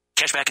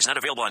 Cashback is not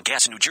available on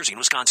gas in New Jersey and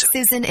Wisconsin.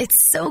 Susan,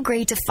 it's so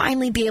great to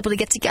finally be able to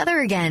get together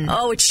again.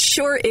 Oh, it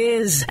sure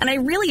is. And I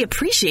really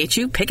appreciate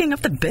you picking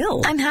up the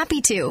bill. I'm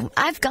happy to.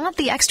 I've got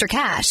the extra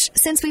cash.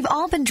 Since we've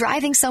all been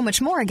driving so much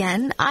more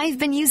again, I've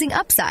been using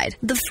Upside,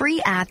 the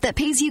free app that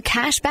pays you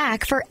cash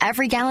back for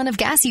every gallon of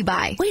gas you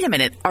buy. Wait a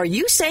minute. Are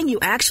you saying you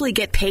actually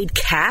get paid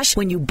cash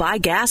when you buy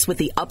gas with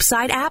the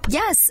Upside app?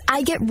 Yes,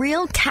 I get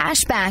real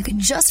cash back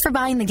just for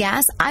buying the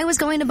gas I was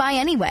going to buy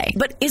anyway.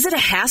 But is it a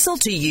hassle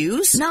to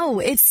use?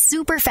 No, it's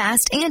super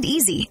fast and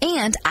easy,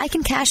 and I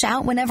can cash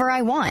out whenever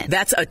I want.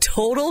 That's a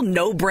total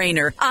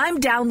no-brainer. I'm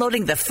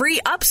downloading the free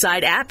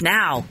Upside app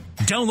now.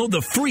 Download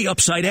the free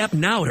Upside app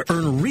now to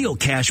earn real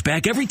cash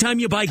back every time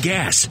you buy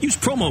gas. Use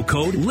promo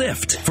code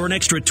LIFT for an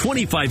extra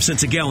 25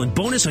 cents a gallon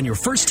bonus on your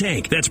first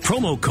tank. That's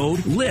promo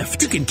code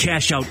LIFT. You can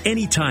cash out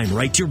anytime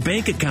right to your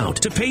bank account,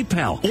 to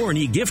PayPal, or an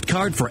e-gift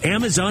card for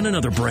Amazon and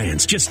other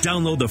brands. Just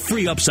download the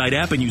free Upside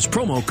app and use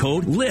promo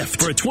code LIFT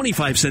for a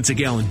 25 cents a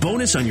gallon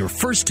bonus on your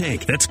first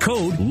tank. That's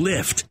code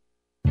LIFT.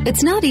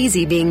 It's not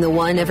easy being the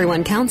one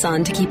everyone counts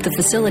on to keep the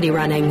facility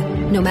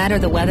running, no matter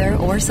the weather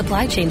or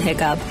supply chain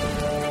hiccup.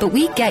 But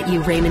we get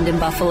you, Raymond in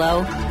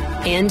Buffalo,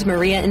 and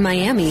Maria in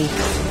Miami,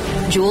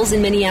 Jules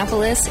in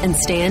Minneapolis, and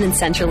Stan in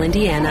Central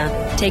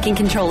Indiana, taking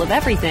control of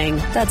everything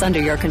that's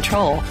under your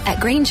control. At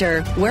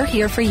Grainger, we're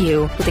here for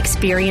you with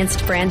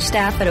experienced branch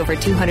staff at over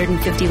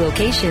 250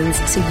 locations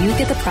so you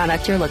get the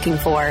product you're looking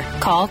for.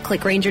 Call, click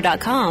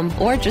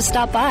Grainger.com, or just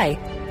stop by.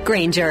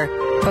 Grainger,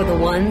 for the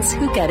ones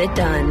who get it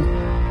done.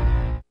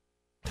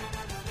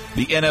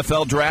 The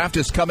NFL Draft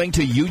is coming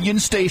to Union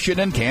Station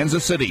in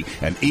Kansas City,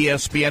 and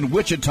ESPN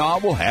Wichita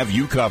will have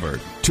you covered.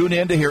 Tune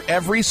in to hear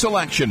every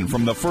selection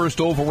from the first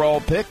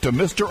overall pick to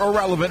Mr.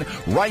 Irrelevant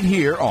right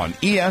here on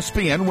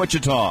ESPN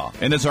Wichita.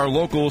 And as our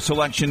local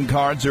selection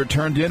cards are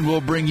turned in,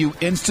 we'll bring you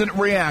instant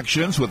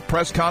reactions with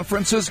press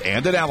conferences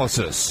and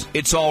analysis.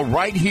 It's all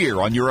right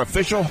here on your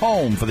official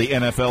home for the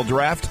NFL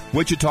Draft,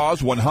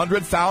 Wichita's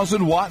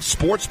 100,000-watt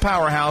sports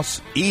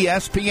powerhouse,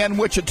 ESPN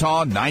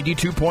Wichita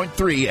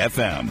 92.3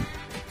 FM.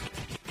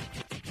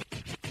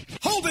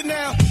 Hold it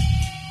now.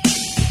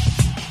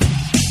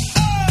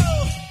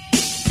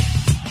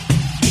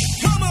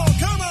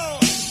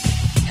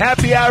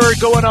 Happy hour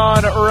going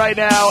on right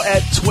now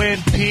at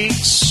Twin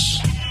Peaks.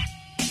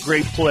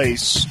 Great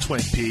place, Twin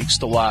Peaks,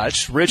 to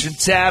lodge. Ridge and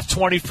Taft,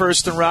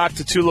 21st and Rock,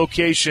 the two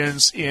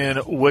locations in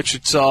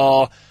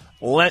Wichita.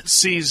 Lent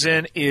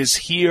season is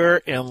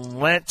here, and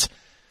Lent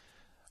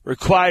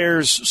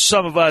requires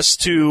some of us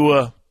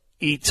to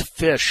eat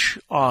fish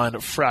on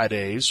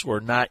Fridays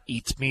or not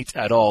eat meat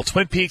at all.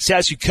 Twin Peaks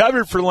has you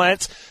covered for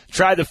Lent.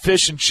 Try the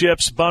fish and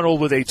chips bundled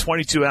with a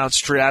 22-ounce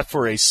draft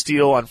for a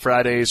steal on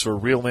Fridays, or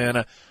reel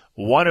in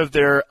one of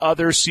their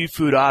other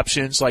seafood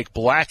options like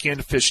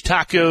blackened fish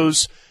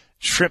tacos,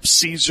 shrimp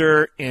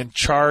Caesar, and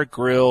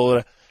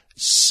char-grilled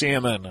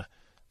salmon.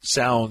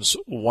 Sounds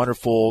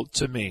wonderful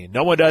to me.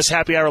 No one does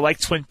happy hour like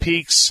Twin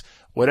Peaks.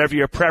 Whatever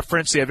your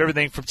preference, they have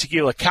everything from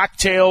tequila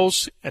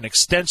cocktails, an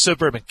extensive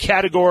bourbon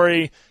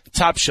category,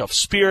 top shelf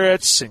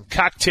spirits, and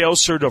cocktails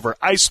served over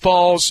ice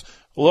balls,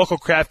 local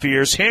craft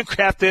beers,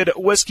 handcrafted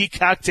whiskey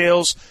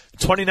cocktails,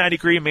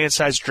 29-degree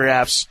man-sized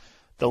drafts.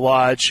 The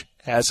Lodge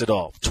has it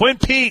all. Twin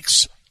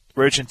Peaks,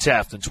 Ridge and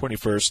Taft, and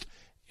 21st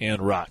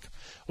and Rock.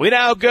 We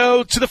now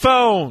go to the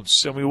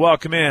phones, and we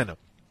welcome in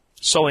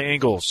Sully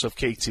Ingalls of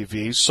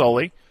KTV.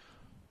 Sully,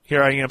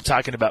 here I am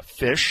talking about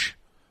fish.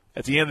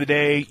 At the end of the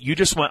day, you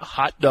just want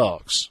hot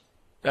dogs.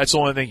 That's the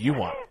only thing you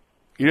want.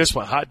 You just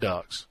want hot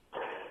dogs.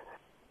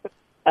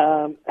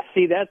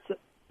 See,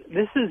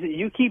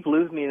 you keep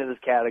losing me into this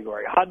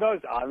category. Hot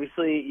dogs,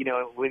 obviously,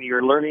 when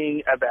you're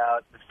learning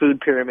about the food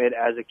pyramid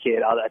as a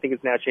kid, I think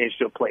it's now changed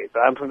to a plate,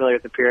 but I'm familiar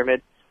with the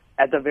pyramid.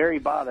 At the very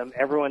bottom,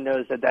 everyone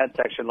knows that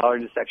section,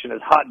 largest section,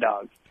 is hot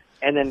dogs.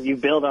 And then you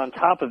build on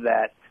top of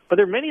that. But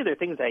there are many other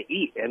things I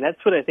eat, and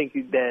that's what I think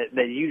that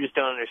you just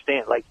don't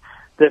understand. Like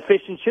the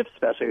fish and chips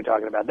special you're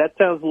talking about. That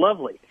sounds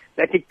lovely.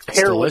 That could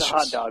pair with a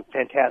hot dog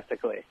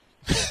fantastically.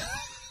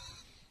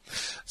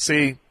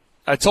 See,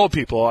 I told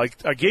people,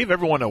 I gave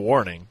everyone a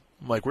warning.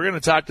 I'm like, we're going to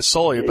talk to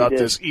Sully about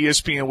this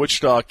ESPN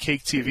Wichita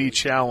Cake TV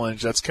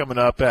challenge that's coming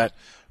up at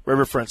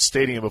Riverfront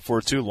Stadium before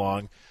too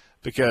long,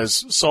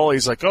 because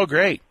Sully's like, oh,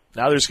 great.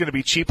 Now there's going to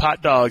be cheap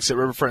hot dogs at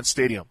Riverfront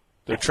Stadium.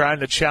 They're trying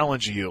to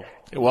challenge you.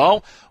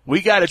 Well, we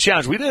got a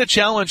challenge. We did a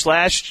challenge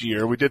last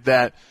year. We did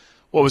that,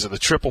 what was it, the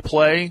triple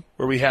play,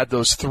 where we had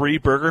those 3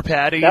 burger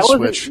patties?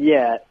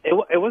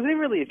 It wasn't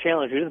really a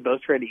challenge. We just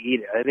both tried to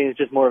eat it. I think it's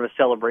just more of a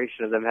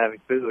celebration of them having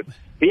food.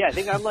 But yeah, I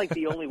think I'm like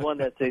the only one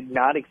that's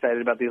not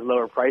excited about these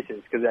lower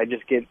prices, because I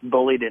just get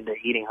bullied into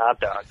eating hot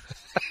dogs.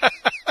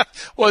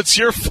 Well, it's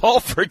your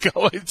fault for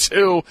going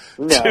to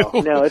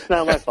No, it's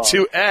not my fault.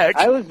 To X.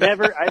 I've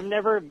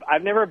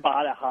never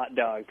bought a hot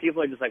dog.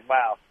 People are just like,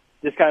 wow,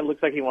 this guy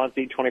looks like he wants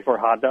to eat 24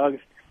 hot dogs.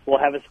 We'll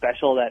have a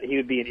special that he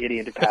would be an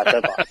idiot to pass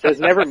up on. So it's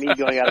never me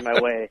going out of my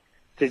way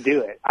to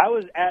do it. I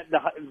was at the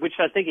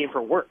Wichita State game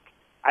for work.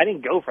 I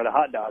didn't go for the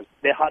hot dogs.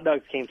 The hot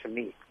dogs came to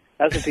me.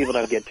 That's what people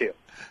don't get to.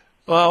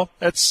 Well,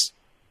 that's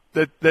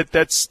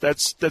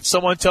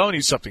someone telling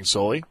you something,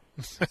 Sully.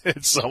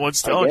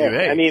 Someone's telling you,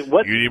 hey, you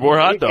need more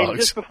hot dogs.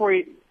 Just before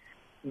we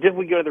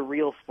go to the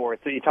real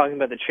sports, so you're talking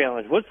about the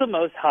challenge, what's the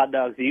most hot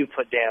dogs that you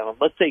put down?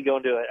 Let's say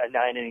going to a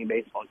 9-inning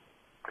baseball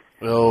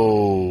game.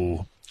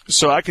 Oh,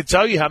 so I could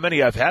tell you how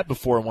many I've had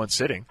before in one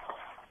sitting.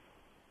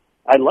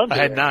 I'd love to. I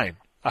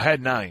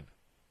had 9.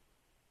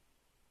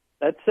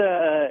 That's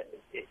an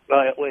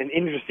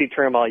industry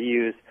term I'll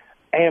use,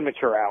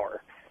 amateur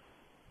hour.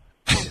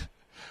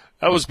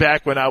 That was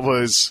back when I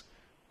was,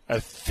 I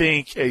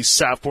think, a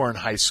sophomore in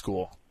high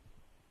school,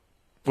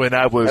 when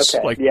I was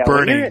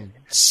burning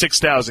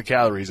 6,000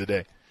 calories a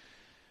day.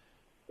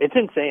 It's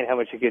insane how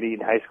much you could eat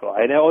in high school.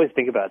 I always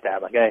think about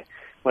that. Like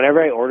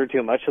whenever I order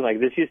too much, I'm like,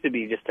 this used to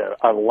be just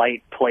a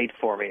light plate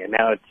for me, and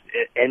now it's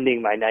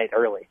ending my night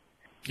early.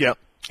 Yep,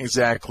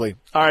 exactly.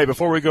 All right,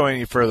 before we go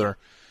any further,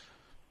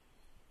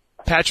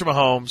 Patrick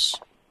Mahomes,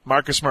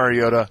 Marcus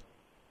Mariota,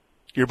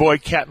 your boy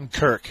Captain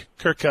Kirk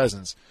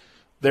Cousins,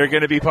 they're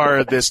going to be part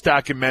of this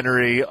docuseries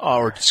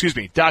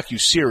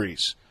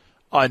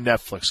on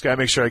Netflix. Got to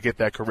make sure I get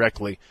that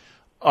correctly.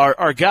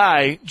 Our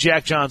guy,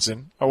 Jack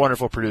Johnson, our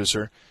wonderful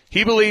producer,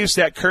 he believes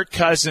that Kirk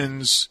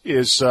Cousins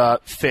is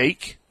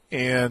fake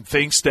and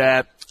thinks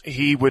that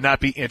he would not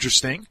be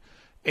interesting.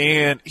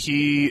 And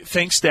he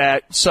thinks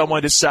that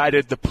someone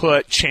decided to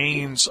put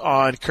chains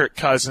on Kirk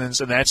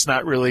Cousins, and that's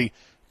not really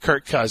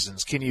Kirk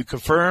Cousins. Can you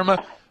confirm?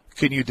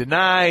 Can you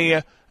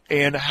deny?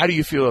 And how do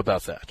you feel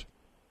about that?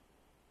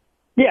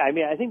 Yeah, I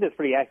mean, I think that's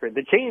pretty accurate.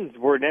 The chains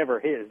were never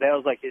his. That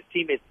was like his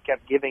teammates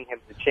kept giving him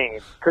the chain.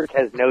 Kirk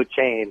has no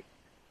chain.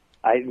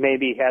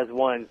 Maybe he has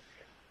one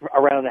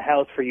around the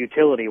house for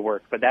utility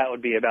work, but that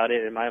would be about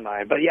it in my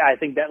mind. But yeah, I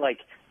think that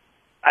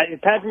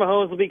Patrick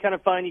Mahomes will be kind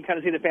of fun. You kind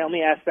of see the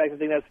family aspect. I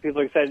think that's what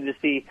people are excited to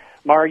see.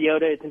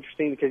 Mariota, it's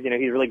interesting because,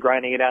 he's really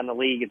grinding it out in the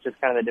league. It's just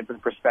kind of a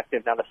different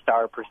perspective, not a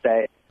star per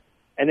se.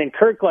 And then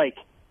Kirk,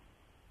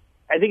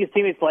 I think his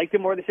teammates liked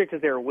him more this year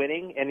because they were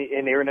winning and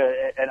they were in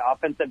an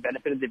offense that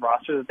benefited the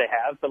roster that they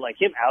have. But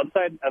him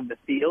outside of the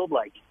field,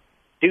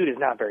 dude is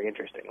not very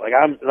interesting.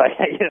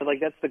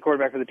 That's the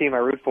quarterback for the team I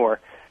root for.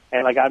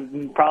 And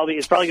it's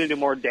probably going to do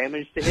more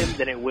damage to him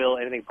than it will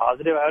anything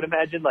positive, I would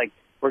imagine.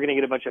 We're going to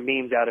get a bunch of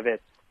memes out of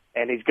it.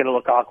 and he's going to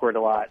look awkward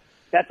a lot.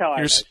 That's how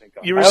I think.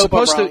 You were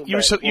supposed to. You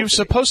were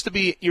supposed to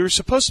be. You were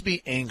supposed to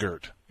be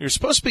angered. You're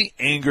supposed to be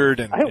angered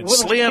and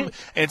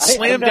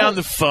slam down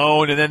the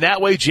phone, and then that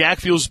way Jack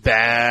feels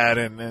bad,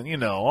 and you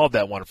know, all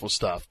that wonderful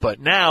stuff. But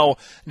now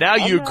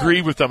you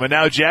agree with them, and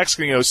now Jack's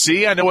going to go,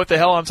 see, I know what the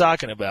hell I'm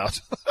talking about.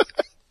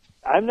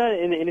 I'm not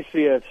in the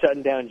industry of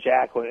shutting down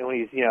Jack when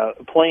he's, you know,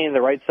 playing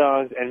the right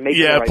songs and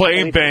making the right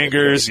playing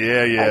bangers.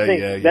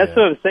 Yeah. That's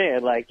what I'm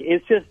saying. Like,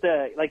 it's just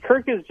like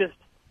Kirk is just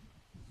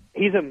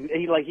he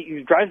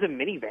drives a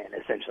minivan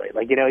essentially.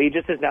 Like, you know, he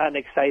just is not an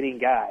exciting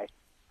guy.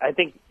 I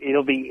think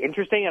it'll be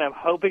interesting, and I'm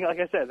hoping, like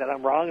I said, that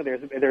I'm wrong.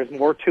 There's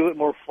more to it,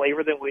 more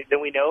flavor than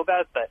we know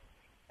about, but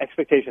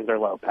expectations are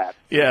low, Pat.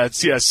 Yeah,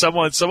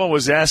 someone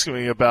was asking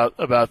me about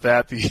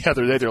that the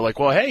other day. They're like,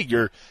 well, hey,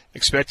 you're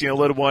expecting a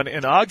little one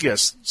in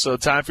August, so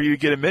time for you to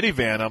get a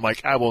minivan. I'm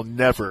like, I will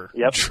never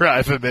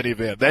drive a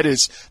minivan.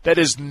 That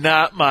is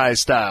not my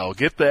style.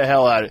 Get the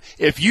hell out of it.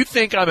 If you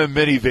think I'm a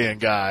minivan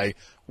guy,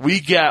 we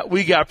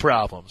got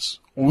problems.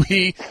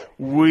 We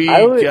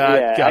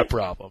got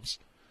problems.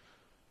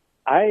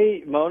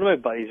 One of my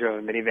buddies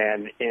drove a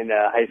minivan in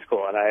high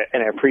school, and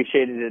I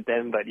appreciated it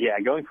then. But yeah,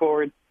 going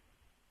forward,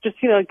 just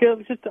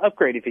just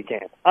upgrade if you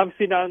can.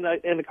 Obviously not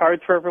in the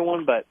cards for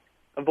everyone, but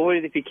avoid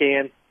it if you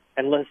can.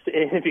 Unless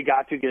if you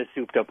got to get a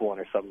souped up one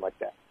or something like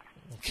that.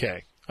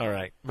 Okay, all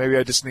right. Maybe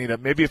I just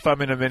maybe if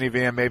I'm in a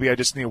minivan, maybe I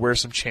just need to wear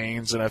some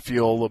chains and I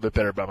feel a little bit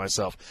better about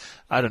myself.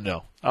 I don't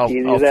know. I'll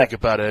think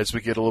about it as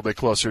we get a little bit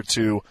closer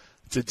to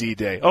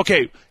D-Day.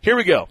 Okay, here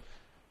we go.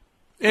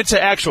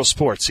 Into actual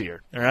sports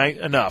here, all right?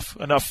 Enough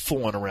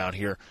fooling around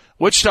here.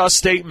 Wichita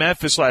State,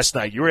 Memphis last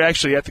night. You were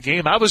actually at the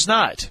game. I was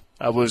not.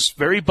 I was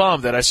very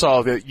bummed that I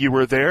saw that you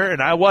were there and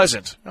I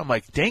wasn't. I'm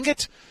like, dang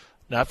it.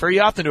 Not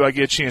very often do I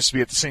get a chance to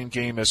be at the same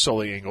game as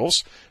Sully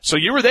Ingles. So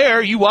you were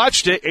there. You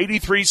watched it.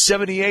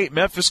 83-78.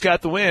 Memphis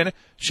got the win.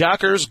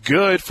 Shockers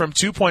good from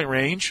 2-point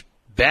range.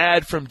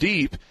 Bad from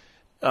deep.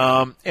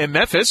 And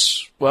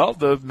Memphis, well,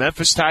 the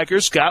Memphis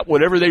Tigers got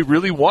whatever they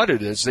really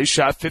wanted as they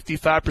shot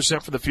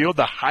 55% from the field,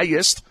 the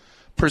highest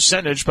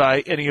percentage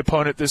by any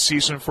opponent this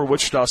season for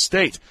Wichita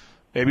State.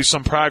 Maybe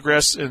some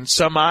progress in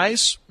some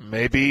eyes,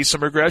 maybe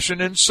some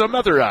regression in some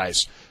other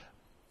eyes.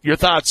 Your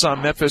thoughts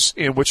on Memphis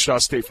and Wichita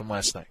State from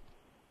last night?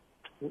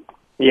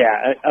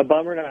 Yeah, a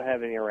bummer not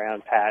having you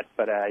around, Pat,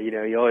 but,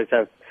 you always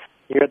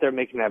you're out there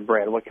making that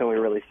bread. What can we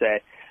really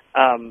say?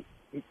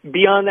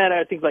 Beyond that,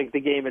 I think, like,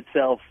 the game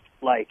itself,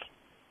 like,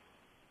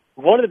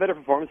 one of the better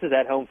performances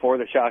at home for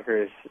the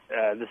Shockers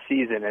this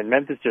season, and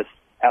Memphis just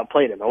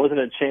outplayed them. It wasn't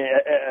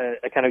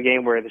a kind of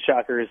game where the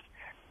Shockers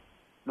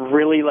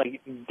really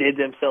did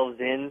themselves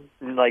in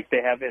like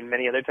they have in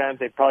many other times.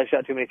 They probably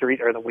shot too many threes,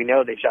 or we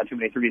know they shot too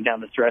many threes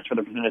down the stretch for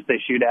the percentage they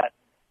shoot at,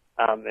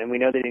 and we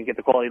know they didn't get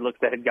the quality looks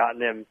that had gotten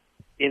them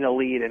in the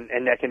lead and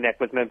neck and neck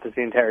with Memphis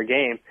the entire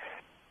game.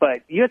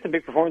 But you had some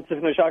big performances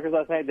from the Shockers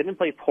last night. They didn't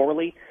play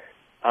poorly.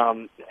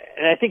 And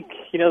I think,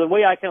 the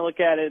way I kind of look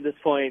at it at this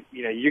point,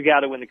 you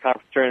got to win the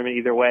conference tournament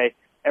either way.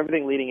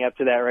 Everything leading up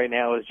to that right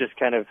now is just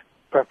kind of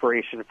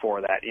preparation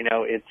for that.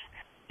 It's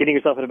getting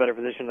yourself in a better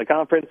position in the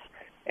conference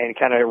and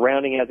kind of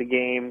rounding out the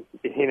game.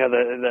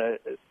 The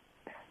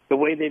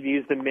way they've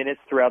used the minutes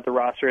throughout the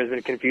roster has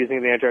been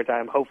confusing the entire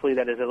time. Hopefully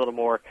that is a little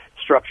more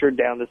structured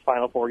down this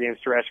final 4-game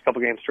stretch,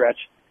 couple-game stretch.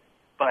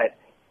 But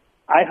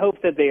I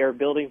hope that they are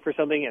building for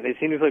something, and they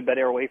seem to play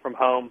better away from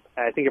home.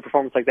 And I think a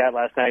performance like that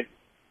last night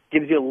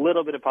gives you a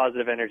little bit of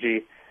positive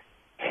energy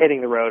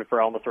hitting the road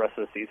for almost the rest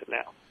of the season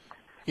now.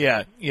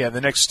 Yeah.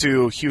 The next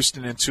two,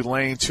 Houston and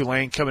Tulane.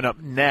 Tulane coming up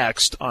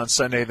next on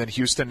Sunday, then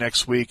Houston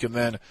next week, and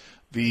then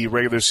the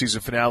regular season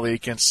finale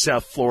against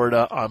South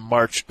Florida on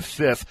March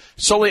 5th.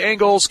 Sully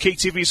Ingles,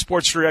 KTV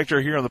Sports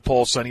Director here on the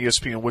Pulse on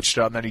ESPN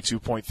Wichita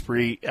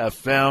 92.3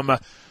 FM.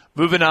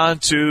 Moving on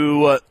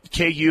to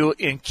KU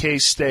and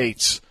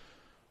K-State.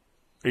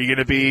 Are you going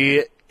to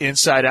be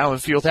inside Allen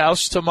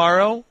Fieldhouse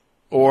tomorrow?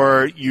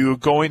 Or you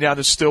going down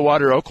to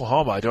Stillwater,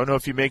 Oklahoma? I don't know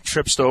if you make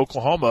trips to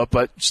Oklahoma,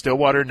 but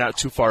Stillwater not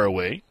too far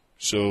away.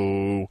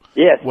 So,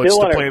 yeah, what's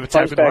Stillwater, the plan of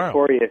attack for tomorrow?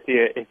 For you,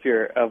 if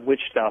you're a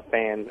Wichita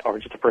fan or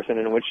just a person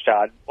in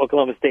Wichita,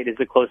 Oklahoma State is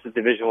the closest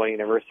Division I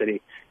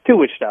university to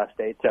Wichita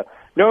State. So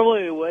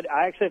normally we would.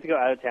 I actually have to go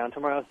out of town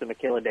tomorrow, so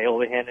Michaela Day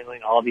will be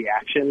handling all the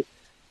action.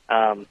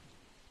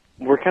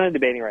 We're kind of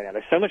debating right now.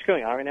 There's so much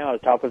going on right now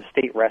at the top of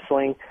state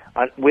wrestling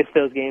with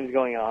those games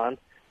going on.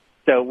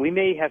 So we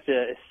may have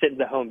to sit in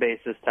the home base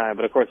this time,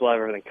 but of course we'll have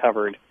everything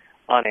covered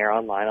on air,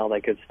 online, all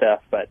that good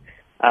stuff. But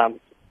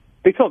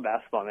Big 12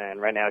 basketball, man,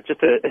 right now, it's just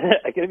going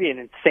to be an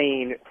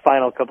insane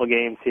final couple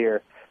games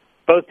here.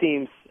 Both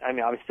teams,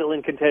 obviously still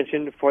in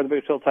contention for the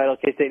Big 12 title.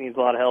 K-State needs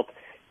a lot of help.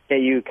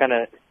 KU kind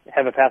of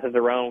have a path of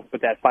their own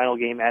with that final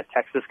game at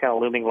Texas kind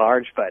of looming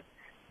large, but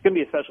it's going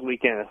to be a special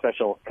weekend and a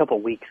special couple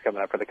weeks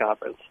coming up for the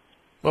conference.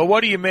 Well,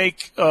 what do you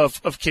make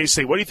of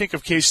K-State? What do you think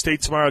of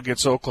K-State tomorrow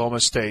against Oklahoma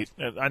State?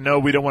 I know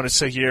we don't want to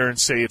sit here and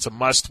say it's a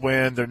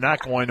must-win. They're not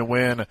going to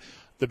win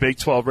the Big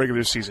 12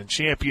 regular season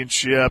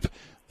championship.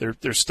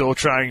 They're still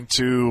trying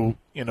to,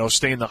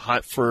 stay in the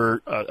hunt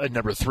for a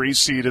number 3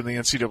 seed in the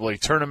NCAA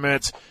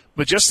tournament.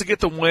 But just to get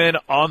the win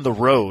on the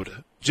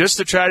road, just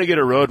to try to get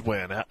a road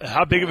win,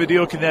 how big of a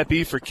deal can that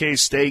be for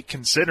K-State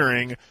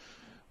considering,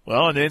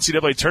 well, in the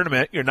NCAA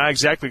tournament, you're not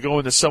exactly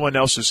going to someone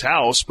else's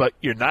house, but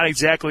you're not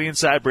exactly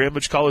inside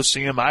Bramlage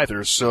Coliseum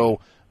either. So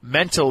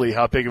mentally,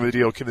 how big of a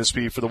deal can this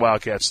be for the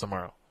Wildcats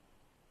tomorrow?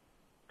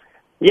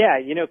 Yeah,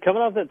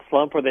 coming off that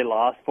slump where they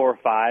lost 4 or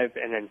 5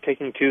 and then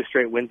picking 2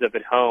 straight wins up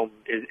at home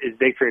is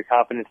big for your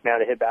confidence now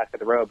to hit back on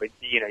the road. But,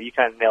 you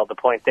kind of nailed the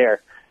point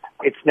there.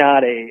 It's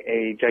not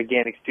a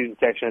gigantic student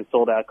section and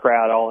sold-out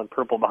crowd all in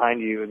purple behind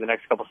you in the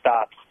next couple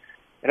stops.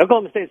 And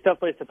Oklahoma State's a tough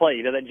place to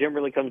play. That gym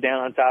really comes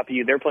down on top of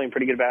you. They're playing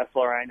pretty good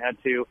basketball right now,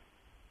 too.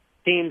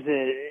 Teams,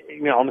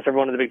 almost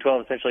everyone in the Big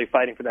 12 essentially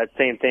fighting for that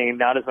same thing,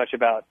 not as much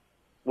about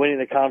winning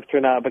the conference or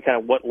not, but kind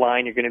of what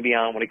line you're going to be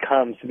on when it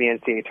comes to the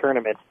NCAA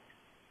tournament.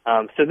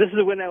 So this is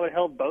a win that would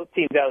help both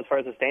teams out as far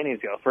as the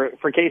standings go.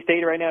 For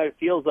K-State right now, it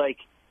feels like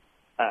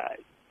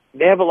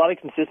they have a lot of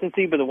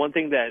consistency, but the one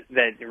thing that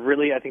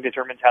really I think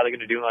determines how they're going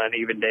to do on an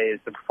even day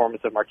is the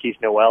performance of Marquise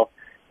Noel.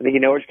 I think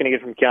what you're going to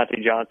get from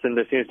Keontae Johnson.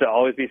 There seems to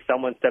always be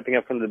someone stepping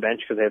up from the bench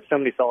because they have so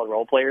many solid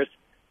role players.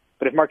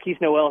 But if Marquise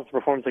Noel has a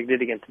performance like he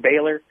did against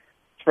Baylor,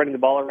 spreading the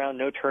ball around,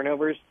 no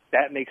turnovers,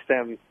 that makes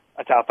them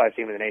a top 5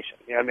 team in the nation.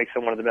 It makes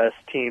them one of the best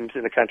teams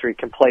in the country,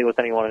 can play with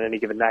anyone on any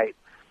given night.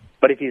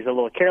 But if he's a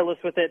little careless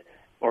with it,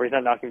 or he's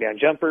not knocking down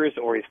jumpers,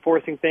 or he's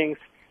forcing things,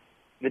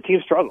 the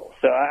team struggles.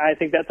 So I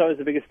think that's always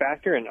the biggest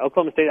factor. And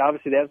Oklahoma State,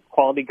 obviously, they have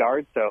quality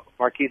guards, so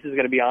Marquise is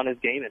going to be on his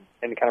game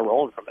and kind of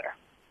rolling from there.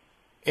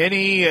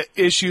 Any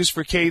issues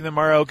for Caden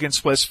tomorrow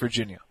against West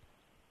Virginia?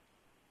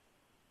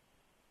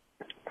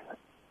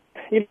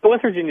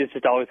 West Virginia is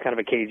just always kind of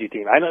a cagey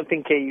team. I don't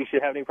think KU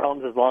should have any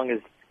problems as long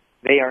as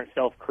they aren't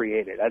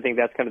self-created. I think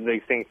that's kind of the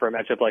big thing for a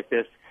matchup like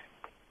this.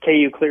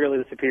 KU clearly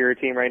the superior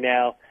team right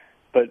now.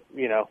 But,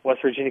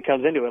 West Virginia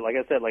comes into it, like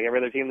I said, like every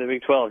other team in the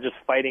Big 12, just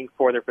fighting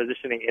for their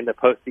positioning in the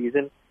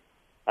postseason.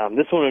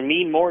 This one would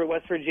mean more to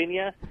West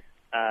Virginia.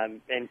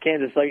 And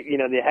Kansas,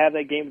 they have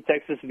that game with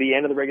Texas at the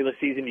end of the regular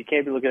season. You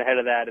can't be looking ahead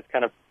of that. It's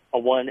kind of a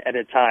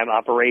one-at-a-time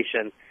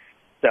operation.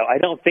 So I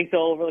don't think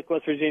they'll overlook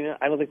West Virginia.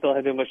 I don't think they'll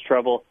have too much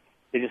trouble.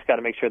 They just got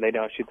to make sure they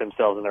don't shoot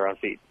themselves in their own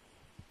feet.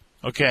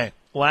 Okay,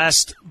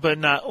 last but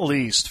not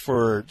least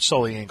for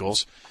Sully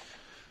Ingalls,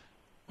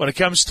 when it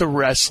comes to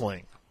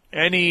wrestling,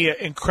 any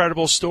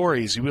incredible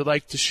stories you would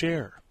like to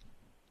share?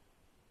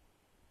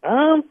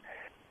 I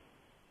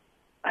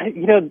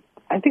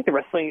think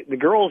the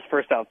girls'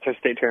 first out to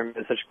state tournament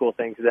is such a cool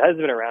thing because it hasn't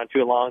been around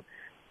too long.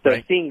 So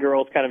right. Seeing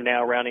girls kind of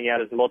now rounding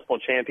out as multiple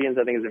champions,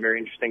 I think is a very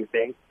interesting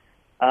thing.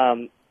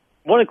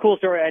 One cool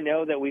story I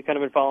know that we've kind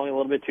of been following a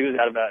little bit too is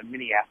out of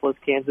Minneapolis,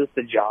 Kansas,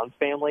 the Johns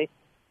family.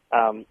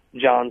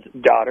 John's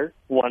daughter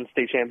won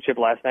state championship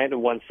last night at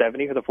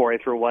 170 for the 4A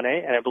through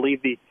 1A, and I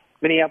believe the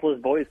Minneapolis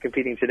boy is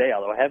competing today,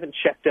 although I haven't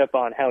checked up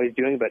on how he's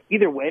doing. But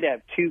either way, to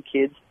have 2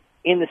 kids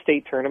in the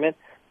state tournament,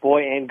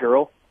 boy and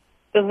girl,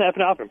 doesn't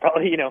happen often.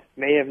 Probably,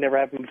 may have never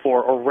happened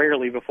before or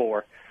rarely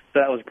before.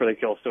 So that was a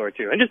pretty cool story,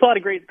 too. And just a lot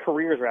of great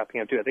careers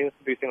wrapping up, too. I think that's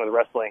the big thing with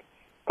wrestling.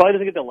 Probably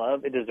doesn't get the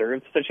love it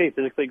deserves. Such a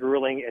physically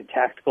grueling and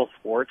tactical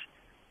sport.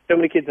 So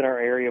many kids in our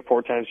area,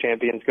 4-time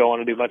champions, go on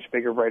to do much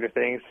bigger, brighter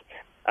things.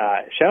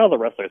 Shout out to the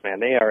wrestlers, man.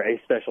 They are a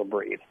special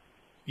breed.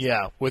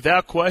 Yeah,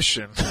 without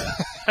question.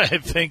 I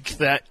think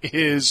that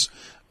is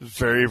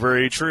very,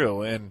 very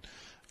true. And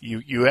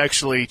you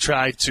actually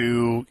try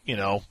to,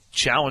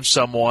 challenge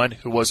someone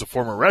who was a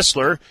former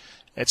wrestler.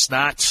 It's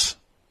not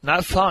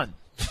fun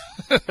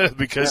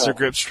because their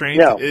grip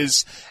strength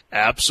is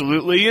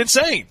absolutely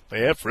insane.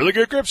 They have really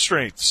good grip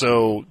strength.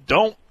 So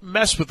don't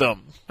mess with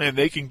them. And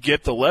they can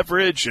get the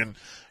leverage and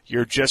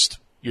you're just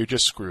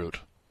screwed.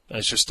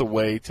 That's just the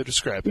way to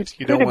describe it.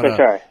 You don't want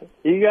to.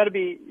 You got to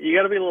be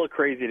a little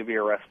crazy to be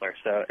a wrestler.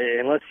 So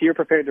unless you're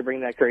prepared to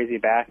bring that crazy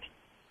back,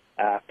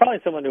 probably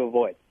someone to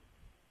avoid.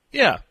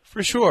 Yeah,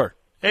 for sure.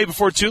 Hey,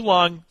 before too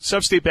long,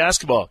 Sub-State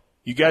basketball.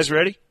 You guys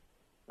ready?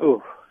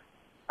 Ooh,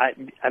 I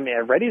mean,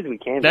 as ready as we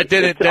can. That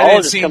didn't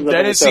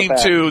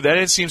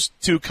seem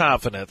too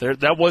confident.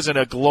 That wasn't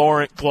a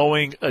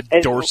glowing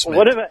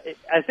endorsement.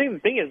 I think the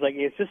thing is,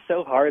 it's just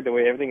so hard the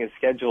way everything is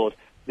scheduled.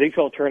 Big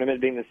 12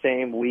 tournament being the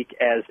same week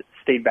as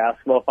state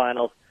basketball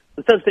finals.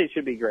 The Sub-State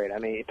should be great. I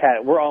mean,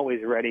 Pat, we're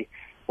always ready.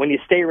 When you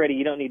stay ready,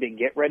 you don't need to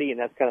get ready, and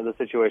that's kind of the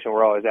situation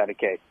we're always at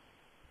Cade.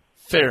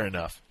 Fair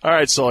enough. All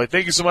right, Sully,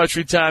 thank you so much for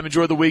your time.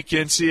 Enjoy the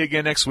weekend. See you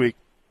again next week.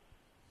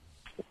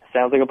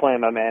 Sounds like a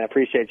plan, my man. I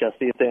appreciate you. I'll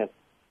see you soon.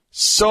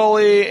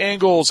 Sully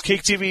Ingalls,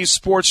 Cake TV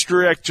Sports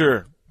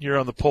Director. You're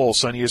on the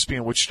Pulse on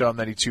ESPN Wichita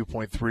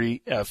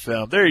 92.3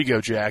 FM. There you go,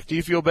 Jack. Do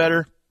you feel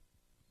better?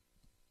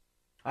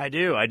 I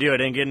do. I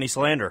didn't get any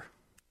slander.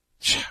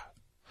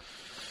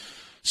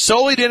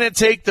 Sully didn't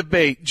take the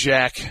bait,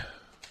 Jack.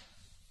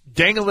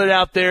 Dangled it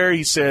out there.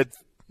 He said,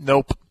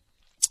 nope.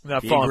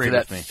 Not falling for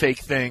that fake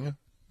thing.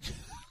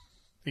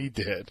 He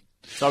did.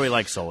 So we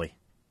like Sully.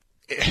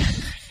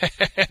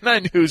 And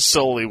I knew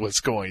Sully was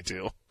going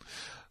to.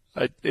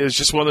 It was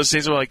just one of those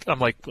things where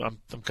I'm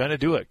going to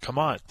do it. Come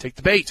on, take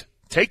the bait.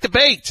 Take the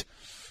bait.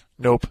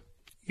 Nope.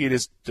 He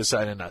just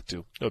decided not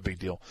to. No big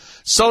deal.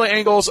 Sully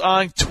Angles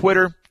on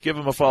Twitter. Give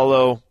him a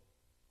follow.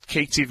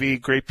 KTV,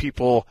 great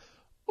people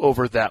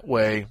over that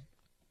way.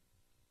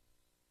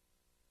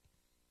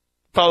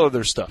 Follow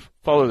their stuff.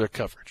 Follow their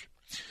coverage.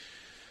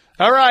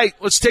 All right,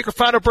 let's take our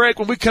final break.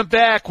 When we come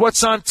back,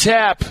 what's on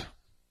tap?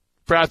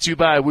 Brought to you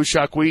by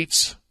Wooshock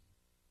Wheats.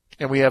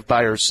 And we have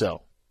Buy or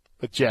Sell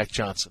with Jack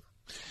Johnson.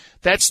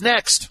 That's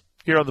next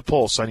here on The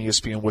Pulse on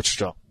ESPN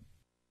Wichita.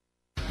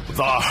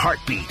 The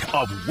heartbeat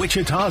of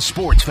Wichita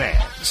sports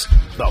fans.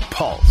 The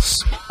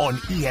Pulse on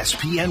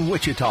ESPN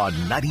Wichita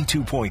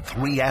 92.3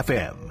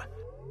 FM.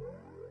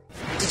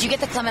 Did you get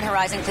the Clement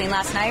Horizon clean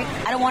last night?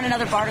 I don't want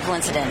another barnacle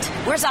incident.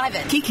 Where's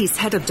Ivan? Kiki's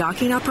head of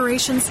docking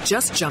operations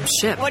just jumped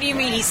ship. What do you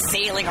mean he's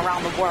sailing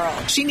around the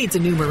world? She needs a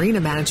new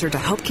marina manager to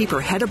help keep her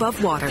head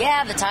above water.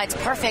 Yeah, the tide's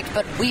perfect,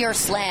 but we are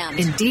slammed.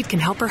 Indeed can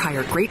help her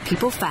hire great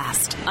people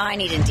fast. I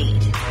need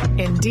Indeed.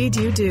 Indeed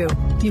you do.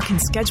 You can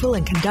schedule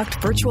and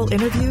conduct virtual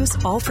interviews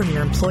all from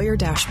your employer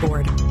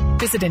dashboard.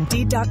 Visit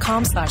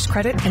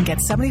Indeed.com/credit and get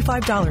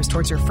 $75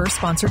 towards your first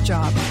sponsored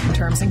job.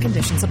 Terms and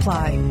conditions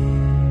apply.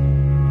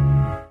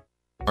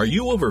 Are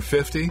you over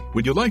 50?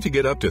 Would you like to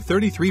get up to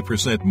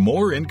 33%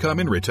 more income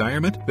in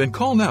retirement? Then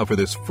call now for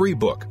this free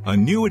book,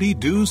 Annuity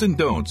Do's and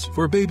Don'ts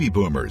for Baby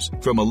Boomers,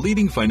 from a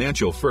leading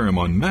financial firm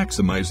on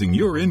maximizing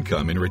your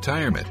income in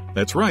retirement.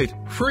 That's right,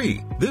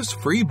 free. This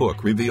free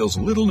book reveals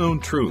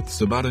little-known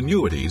truths about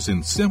annuities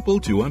in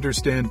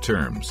simple-to-understand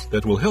terms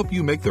that will help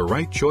you make the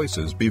right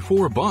choices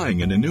before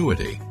buying an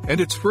annuity.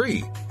 And it's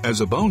free.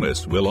 As a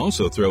bonus, we'll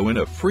also throw in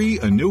a free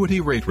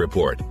annuity rate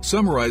report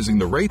summarizing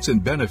the rates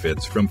and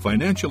benefits from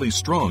financially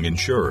strong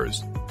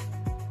insurers.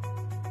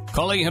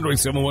 Call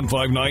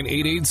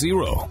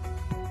 800-715-9880.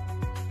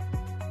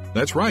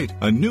 That's right,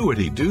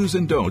 Annuity Do's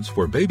and Don'ts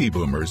for Baby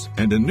Boomers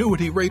and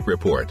Annuity Rate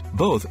Report,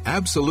 both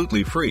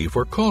absolutely free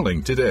for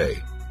calling today.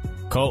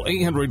 Call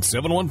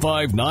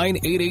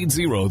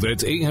 800-715-9880.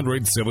 That's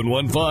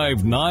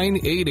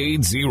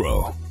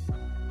 800-715-9880.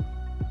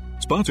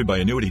 Sponsored by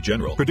Annuity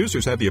General.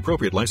 Producers have the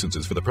appropriate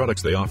licenses for the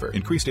products they offer.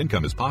 Increased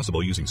income is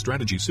possible using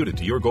strategies suited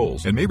to your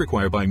goals and may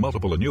require buying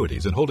multiple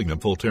annuities and holding them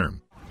full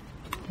term.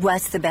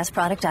 What's the best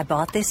product I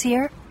bought this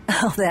year?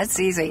 Oh, that's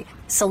easy.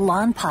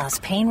 Salonpas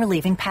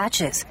pain-relieving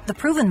patches. The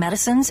proven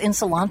medicines in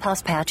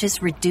Salonpas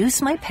patches reduce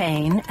my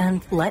pain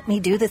and let me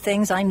do the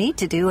things I need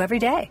to do every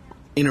day.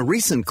 In a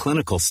recent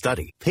clinical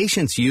study,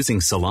 patients using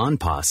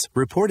Salonpas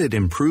reported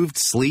improved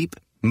sleep,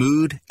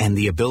 mood, and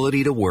the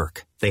ability to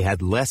work. They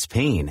had less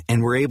pain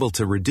and were able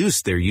to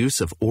reduce their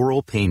use of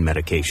oral pain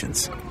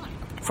medications.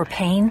 For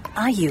pain,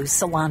 I use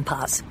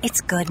Salonpas. It's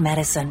good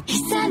medicine.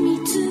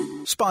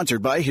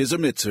 Sponsored by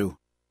Hisamitsu.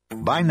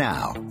 By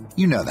now,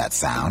 you know that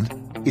sound.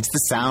 It's the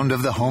sound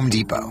of the Home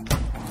Depot.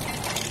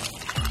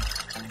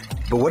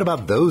 But what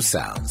about those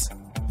sounds?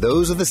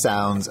 Those are the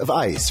sounds of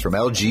ice from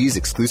LG's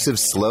exclusive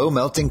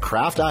slow-melting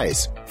craft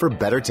ice for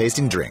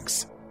better-tasting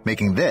drinks,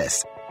 making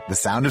this the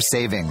sound of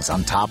savings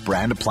on top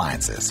brand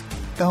appliances.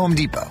 The Home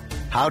Depot.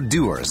 How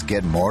doers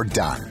get more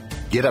done.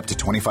 Get up to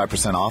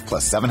 25% off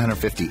plus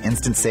 $750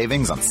 instant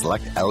savings on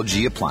select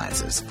LG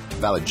appliances.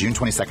 Valid June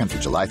 22nd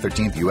through July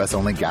 13th. U.S.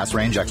 only. Gas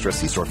range extra.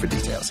 See store for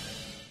details.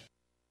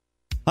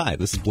 Hi,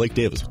 this is Blake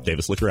Davis with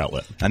Davis Liquor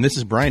Outlet. And this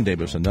is Brian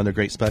Davis, another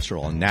great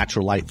special on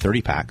Natural Light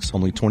 30-packs,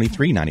 only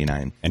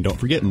 $23.99. And don't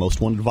forget Most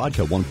Wanted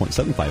Vodka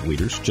 1.75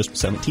 liters, just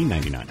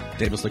 $17.99.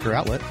 Davis Liquor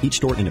Outlet, each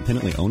store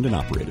independently owned and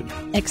operated.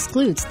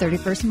 Excludes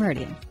 31st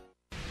Meridian.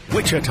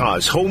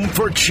 Wichita's home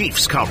for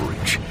Chiefs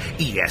coverage.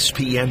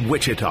 ESPN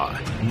Wichita,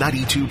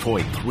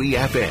 92.3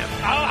 FM.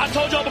 I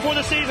told y'all before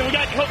the season, we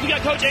got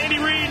Coach Andy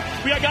Reid,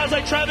 we got guys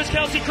like Travis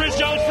Kelce, Chris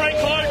Jones, Frank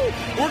Clark.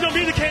 We're going to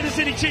be the Kansas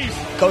City Chiefs.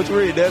 Coach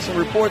Reid, there's some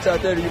reports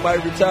out there that you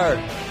might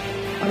retire.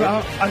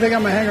 I think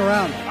I'm going to hang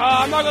around.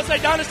 I'm not going to say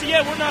dynasty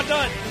yet. We're not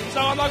done. So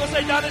I'm not going to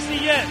say dynasty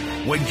yet.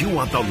 When you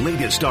want the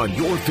latest on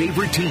your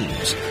favorite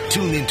teams,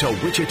 tune into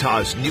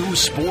Wichita's new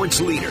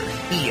sports leader,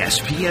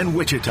 ESPN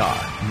Wichita,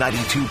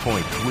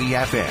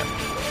 92.3 FM.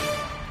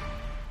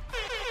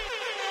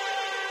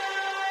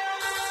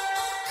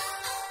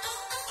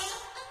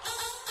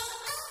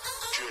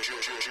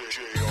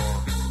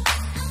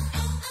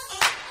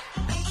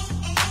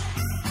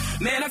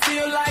 Man, I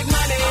feel like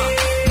money.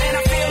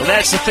 Well,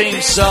 that's the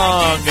theme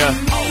song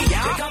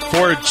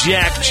for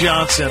Jack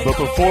Johnson. But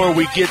before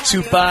we get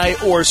to buy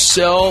or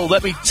sell,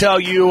 let me tell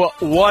you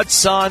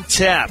what's on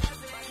tap.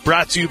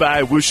 Brought to you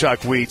by Wooshock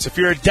Wheats. If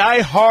you're a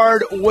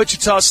die-hard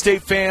Wichita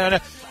State fan,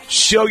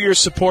 show your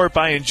support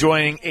by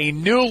enjoying a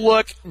new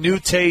look, new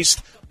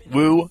taste,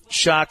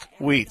 Wooshock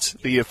Wheat,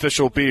 the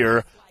official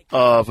beer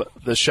of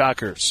the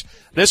Shockers.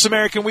 This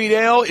American Wheat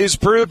Ale is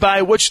brewed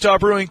by Wichita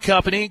Brewing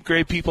Company,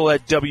 great people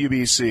at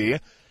WBC.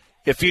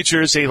 It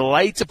features a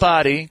light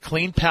body,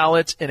 clean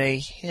palate, and a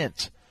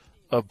hint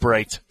of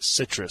bright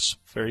citrus.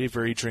 Very,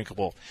 very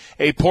drinkable.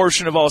 A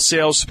portion of all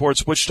sales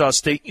supports Wichita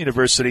State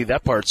University.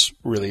 That part's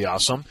really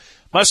awesome.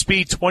 Must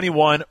be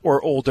 21 or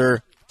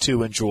older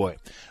to enjoy.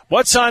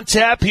 What's on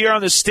tap here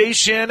on the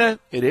station?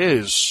 It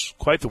is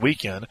quite the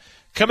weekend.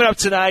 Coming up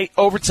tonight,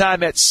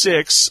 overtime at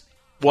 6.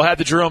 We'll have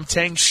the Jerome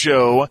Tang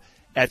Show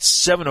at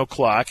 7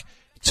 o'clock.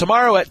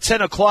 Tomorrow at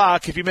 10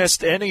 o'clock, if you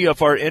missed any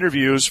of our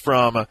interviews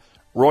from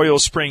Royal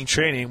Spring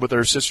Training with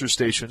our sister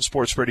station,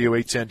 Sports Radio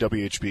 810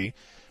 WHB,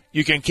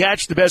 you can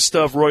catch the best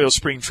of Royal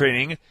Spring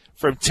Training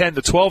from 10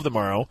 to 12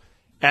 tomorrow.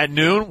 At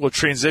noon, we'll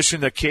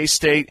transition to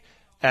K-State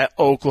at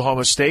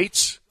Oklahoma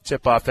State.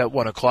 Tip-off at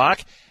 1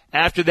 o'clock.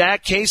 After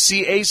that,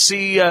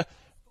 KCAC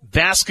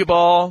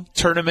basketball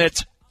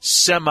tournament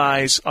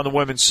semis on the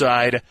women's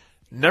side.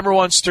 Number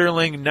 1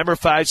 Sterling, number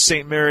 5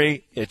 St.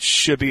 Mary. It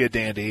should be a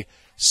dandy.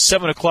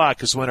 7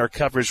 o'clock is when our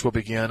coverage will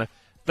begin.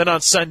 Then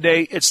on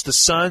Sunday, it's the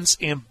Suns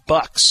and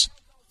Bucks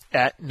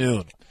at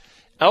noon.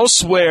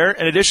 Elsewhere,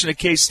 in addition to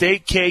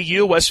K-State,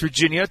 KU, West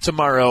Virginia,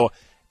 tomorrow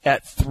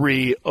at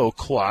 3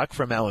 o'clock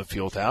from Allen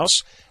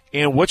Fieldhouse.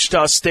 And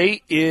Wichita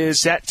State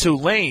is at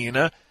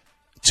Tulane,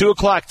 2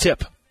 o'clock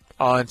tip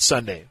on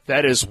Sunday.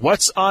 That is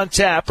What's on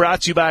Tap,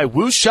 brought to you by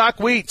Woo Shock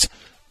Wheat,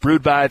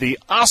 brewed by the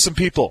awesome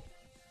people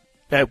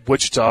at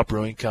Wichita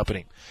Brewing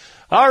Company.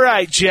 All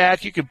right,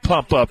 Jack, you can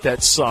pump up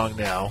that song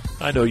now.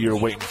 I know you're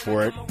waiting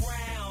for it.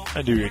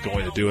 I knew you were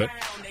going to do it.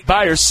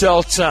 Buy or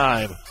sell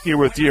time here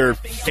with your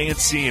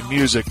fancy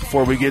music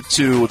before we get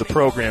to the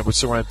program with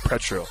Soren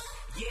Petro.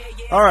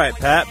 All right,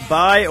 Pat,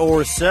 buy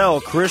or sell.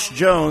 Chris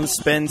Jones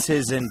spends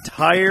his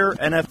entire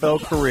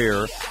NFL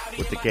career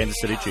with the Kansas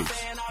City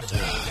Chiefs.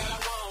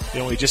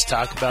 Didn't we just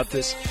talk about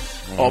this?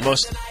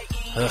 Almost.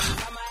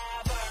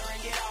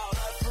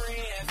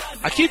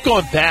 I keep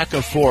going back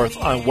and forth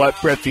on what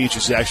Brett Veach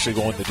is actually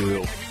going to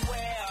do.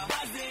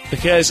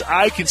 Because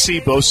I can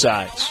see both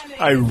sides.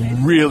 I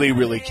really,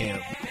 really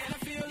can.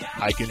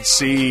 I can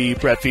see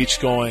Brett Veach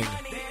going,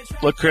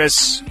 look,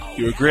 Chris,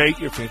 you're great,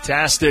 you're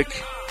fantastic,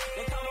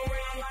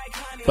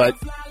 but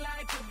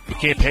we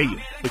can't pay you.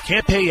 We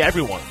can't pay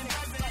everyone.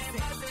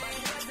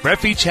 Brett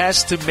Veach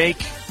has to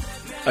make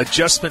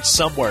adjustments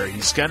somewhere.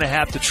 He's going to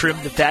have to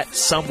trim the fat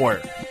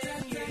somewhere.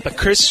 But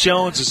Chris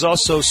Jones is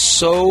also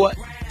so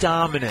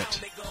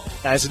dominant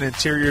as an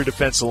interior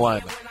defensive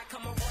lineman.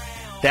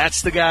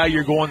 That's the guy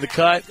you're going to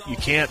cut. You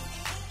can't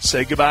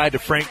say goodbye to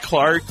Frank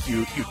Clark.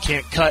 You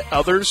can't cut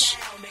others.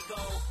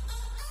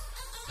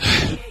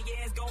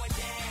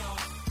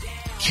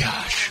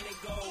 Gosh.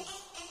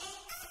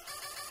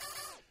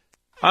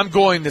 I'm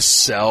going to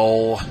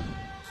sell.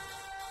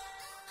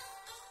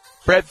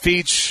 Brett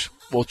Veach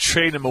will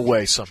trade him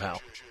away somehow.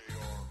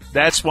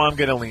 That's what I'm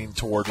going to lean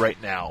toward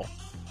right now.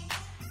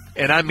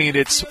 And I mean,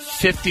 it's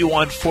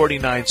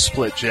 51-49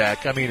 split,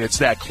 Jack. I mean, it's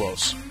that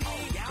close.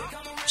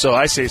 So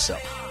I say sell.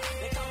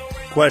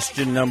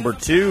 Question number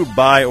 2,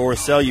 buy or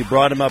sell. You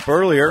brought him up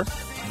earlier.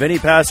 Vinny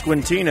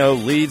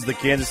Pasquantino leads the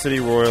Kansas City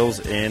Royals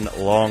in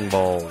long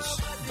balls.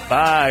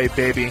 Bye,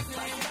 baby.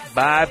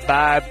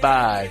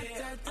 Bye.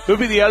 Who'd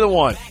be the other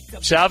one?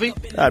 Salvi?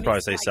 I'd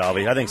probably say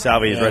Salvi. I think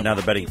Salvi is right now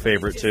the betting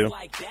favorite, too.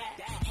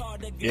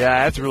 Yeah,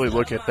 I have to really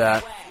look at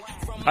that.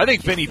 I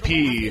think Vinny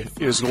P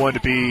is going to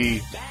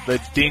be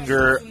the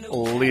dinger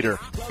leader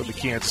for the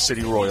Kansas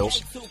City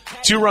Royals.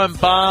 2-run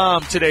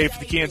bomb today for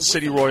the Kansas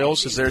City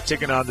Royals as they're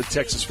taking on the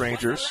Texas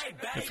Rangers,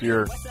 if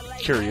you're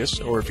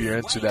curious or if you're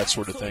into that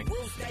sort of thing.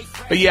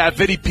 But yeah,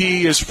 Vinny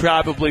P is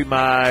probably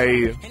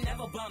my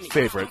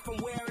favorite.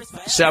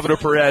 Salvador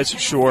Perez,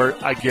 sure,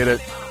 I get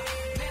it.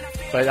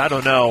 But I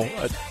don't know.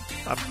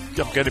 I'm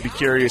going to be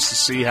curious to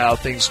see how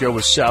things go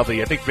with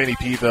Salvi. I think Vinny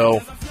P,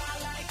 though,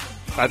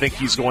 I think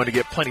he's going to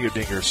get plenty of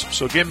dingers.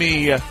 So give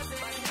me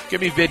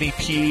Vinny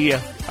P.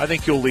 I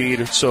think you'll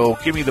lead. So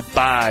give me the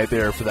buy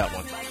there for that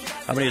one.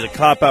 I'm going to use a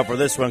cop-out for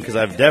this one because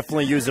I've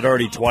definitely used it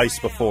already twice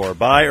before.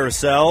 Buy or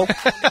sell?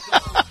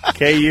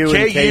 KU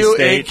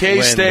and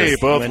K-State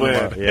both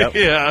win. Yep.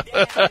 Yeah.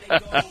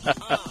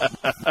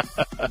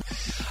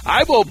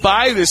 I will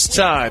buy this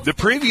time. The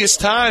previous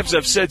times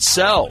I've said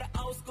sell.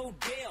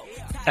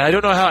 And I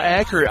don't know how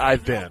accurate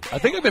I've been. I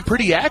think I've been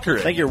pretty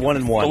accurate. I think you're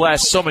 1-1. The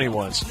last so many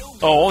ones.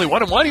 Oh, only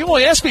 1-1? You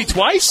only asked me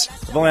twice?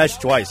 I've only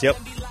asked you twice, yep.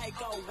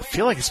 I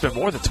feel like it's been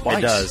more than twice.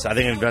 It does. I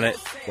think I've done it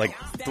like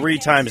 3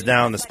 times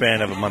now in the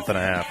span of a month and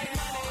a half.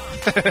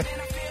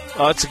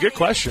 It's a good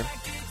question.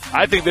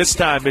 I think this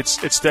time it's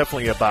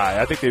definitely a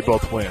buy. I think they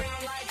both win.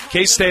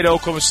 K-State,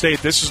 Oklahoma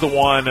State, this is the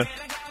one.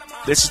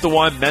 This is the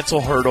one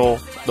mental hurdle.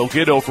 They'll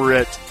get over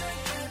it.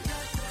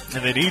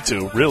 And they need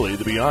to, really,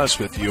 to be honest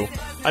with you.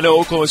 I know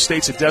Oklahoma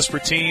State's a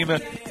desperate team.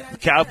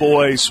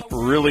 Cowboys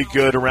really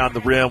good around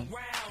the rim.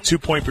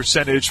 2-point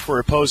percentage for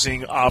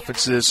opposing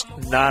offenses,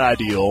 not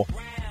ideal.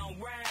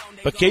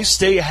 But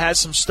K-State has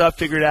some stuff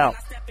figured out.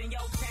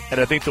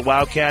 And I think the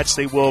Wildcats,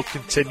 they will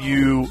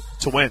continue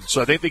to win.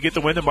 So I think they get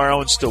the win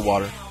tomorrow in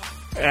Stillwater.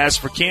 As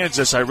for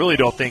Kansas, I really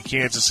don't think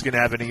Kansas is going to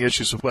have any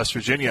issues with West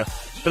Virginia.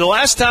 But the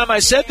last time I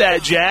said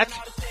that, Jack,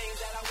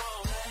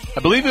 I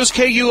believe it was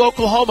KU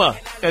Oklahoma,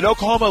 and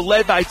Oklahoma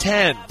led by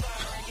 10.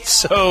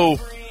 So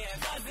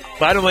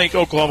I don't think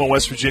Oklahoma and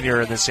West Virginia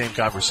are in the same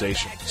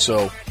conversation.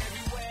 So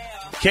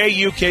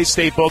KU,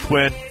 K-State both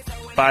win.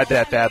 Buy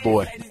that bad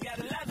boy.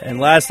 And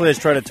lastly, let's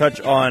try to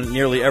touch on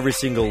nearly every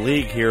single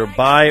league here.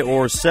 Buy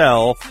or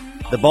sell.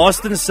 The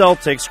Boston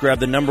Celtics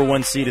grabbed the number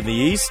 1 seed in the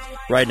East.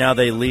 Right now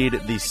they lead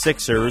the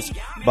Sixers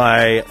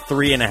by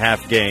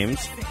 3.5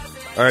 games.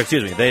 Or,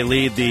 excuse me, they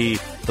lead the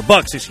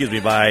Bucks,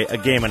 by a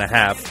game and a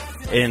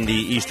half in the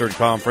Eastern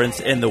Conference.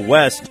 In the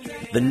West,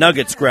 the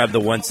Nuggets grabbed the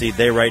 1 seed.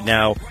 They right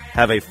now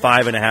have a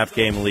 5.5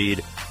 game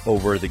lead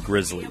over the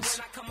Grizzlies.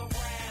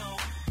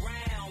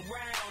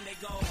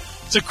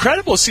 It's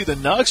incredible to see the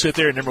Nuggets right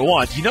there at number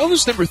 1. Do you know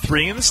who's number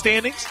 3 in the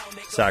standings?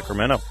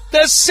 Sacramento.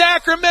 The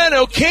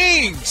Sacramento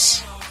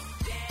Kings!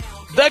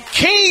 The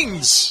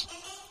Kings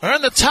are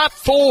in the top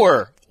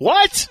 4.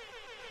 What?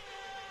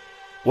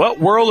 What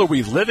world are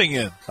we living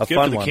in? A Good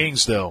fun for the one.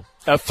 Kings, though.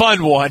 A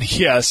fun one,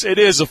 yes. It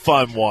is a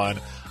fun one.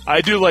 I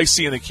do like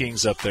seeing the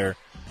Kings up there.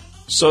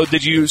 So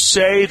did you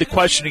say the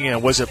question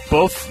again? Was it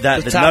both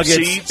That the top Nuggets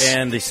seeds?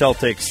 and the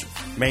Celtics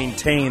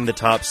maintain the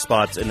top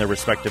spots in their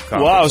respective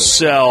conferences? Wow,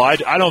 Sel,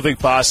 I don't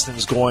think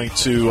Boston's going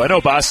to. I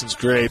know Boston's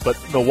great, but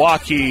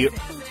Milwaukee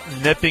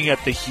nipping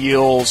at the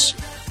heels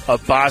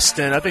of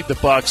Boston. I think the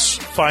Bucks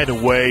find a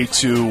way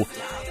to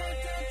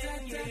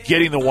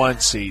getting the 1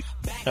 seed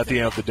at the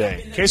end of the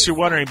day. In case you're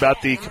wondering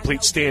about the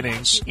complete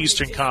standings,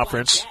 Eastern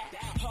Conference,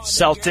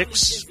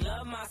 Celtics,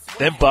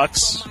 then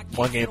Bucks,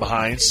 1 game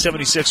behind.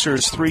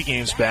 76ers, 3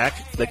 games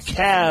back. The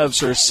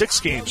Cavs are 6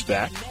 games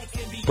back.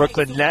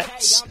 Brooklyn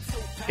Nets,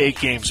 8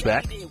 games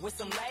back.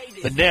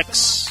 The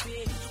Knicks,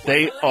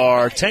 they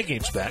are 10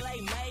 games back.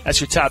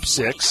 That's your top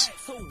 6.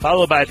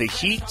 Followed by the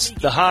Heat,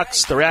 the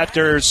Hawks, the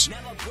Raptors,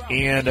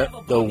 and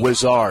the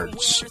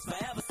Wizards.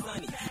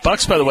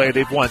 Bucks, by the way,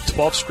 they've won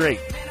 12 straight.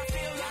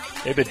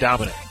 They've been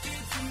dominant.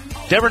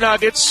 Denver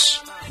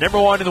Nuggets, number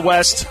 1 in the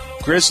West.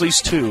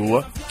 Grizzlies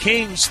 2.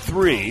 Kings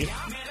 3.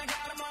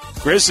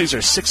 Grizzlies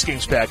are 6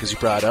 games back, as you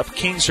brought up.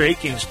 Kings are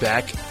 8 games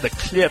back. The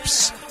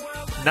Clips,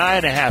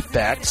 9.5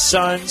 back.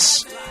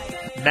 Suns,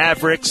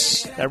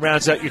 Mavericks, that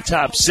rounds out your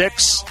top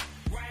 6.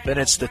 Then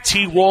it's the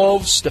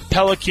T-Wolves, the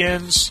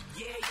Pelicans,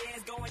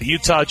 the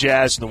Utah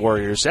Jazz, and the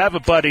Warriors. I have a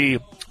buddy,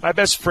 my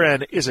best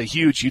friend is a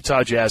huge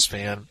Utah Jazz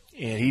fan,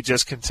 and he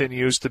just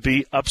continues to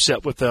be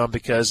upset with them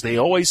because they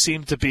always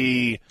seem to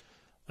be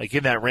like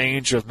in that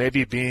range of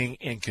maybe being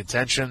in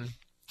contention,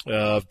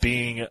 of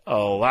being a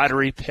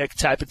lottery pick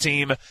type of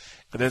team, and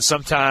then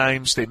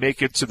sometimes they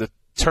make it to the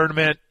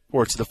tournament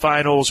or to the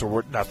finals,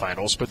 or not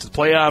finals, but to the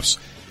playoffs,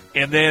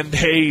 and then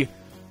they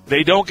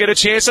don't get a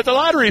chance at the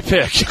lottery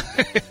pick.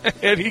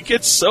 And he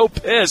gets so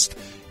pissed.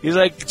 He's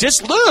like,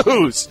 just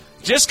lose.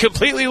 Just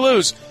completely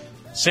lose.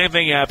 Same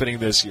thing happening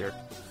this year.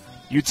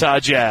 Utah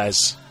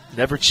Jazz,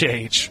 never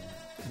change.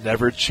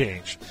 Never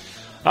change.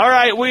 All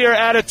right, we are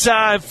out of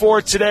time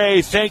for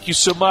today. Thank you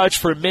so much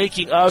for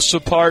making us a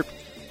part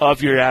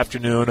of your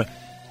afternoon.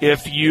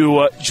 If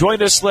you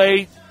joined us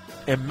late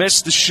and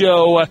missed the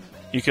show,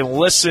 you can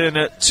listen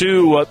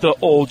to the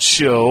old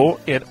show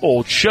and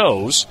old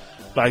shows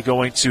by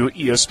going to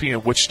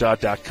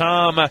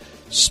ESPNWichita.com,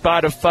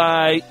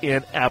 Spotify,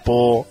 and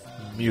Apple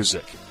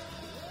Music.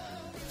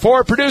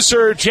 For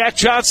producer Jack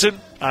Johnson,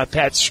 I'm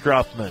Pat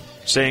Strothman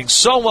saying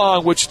so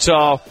long,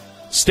 Wichita.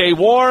 Stay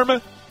warm,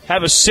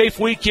 have a safe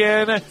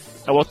weekend, and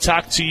we'll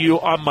talk to you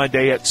on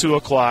Monday at 2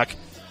 o'clock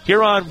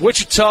here on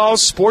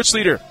Wichita's Sports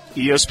Leader,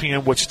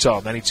 ESPN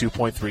Wichita,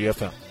 92.3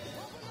 FM.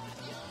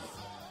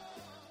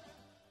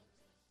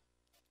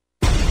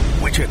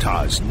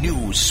 Wichita's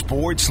new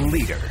sports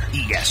leader,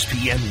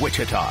 ESPN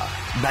Wichita,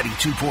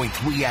 92.3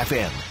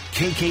 FM,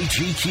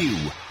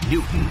 KKGQ,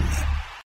 Newton.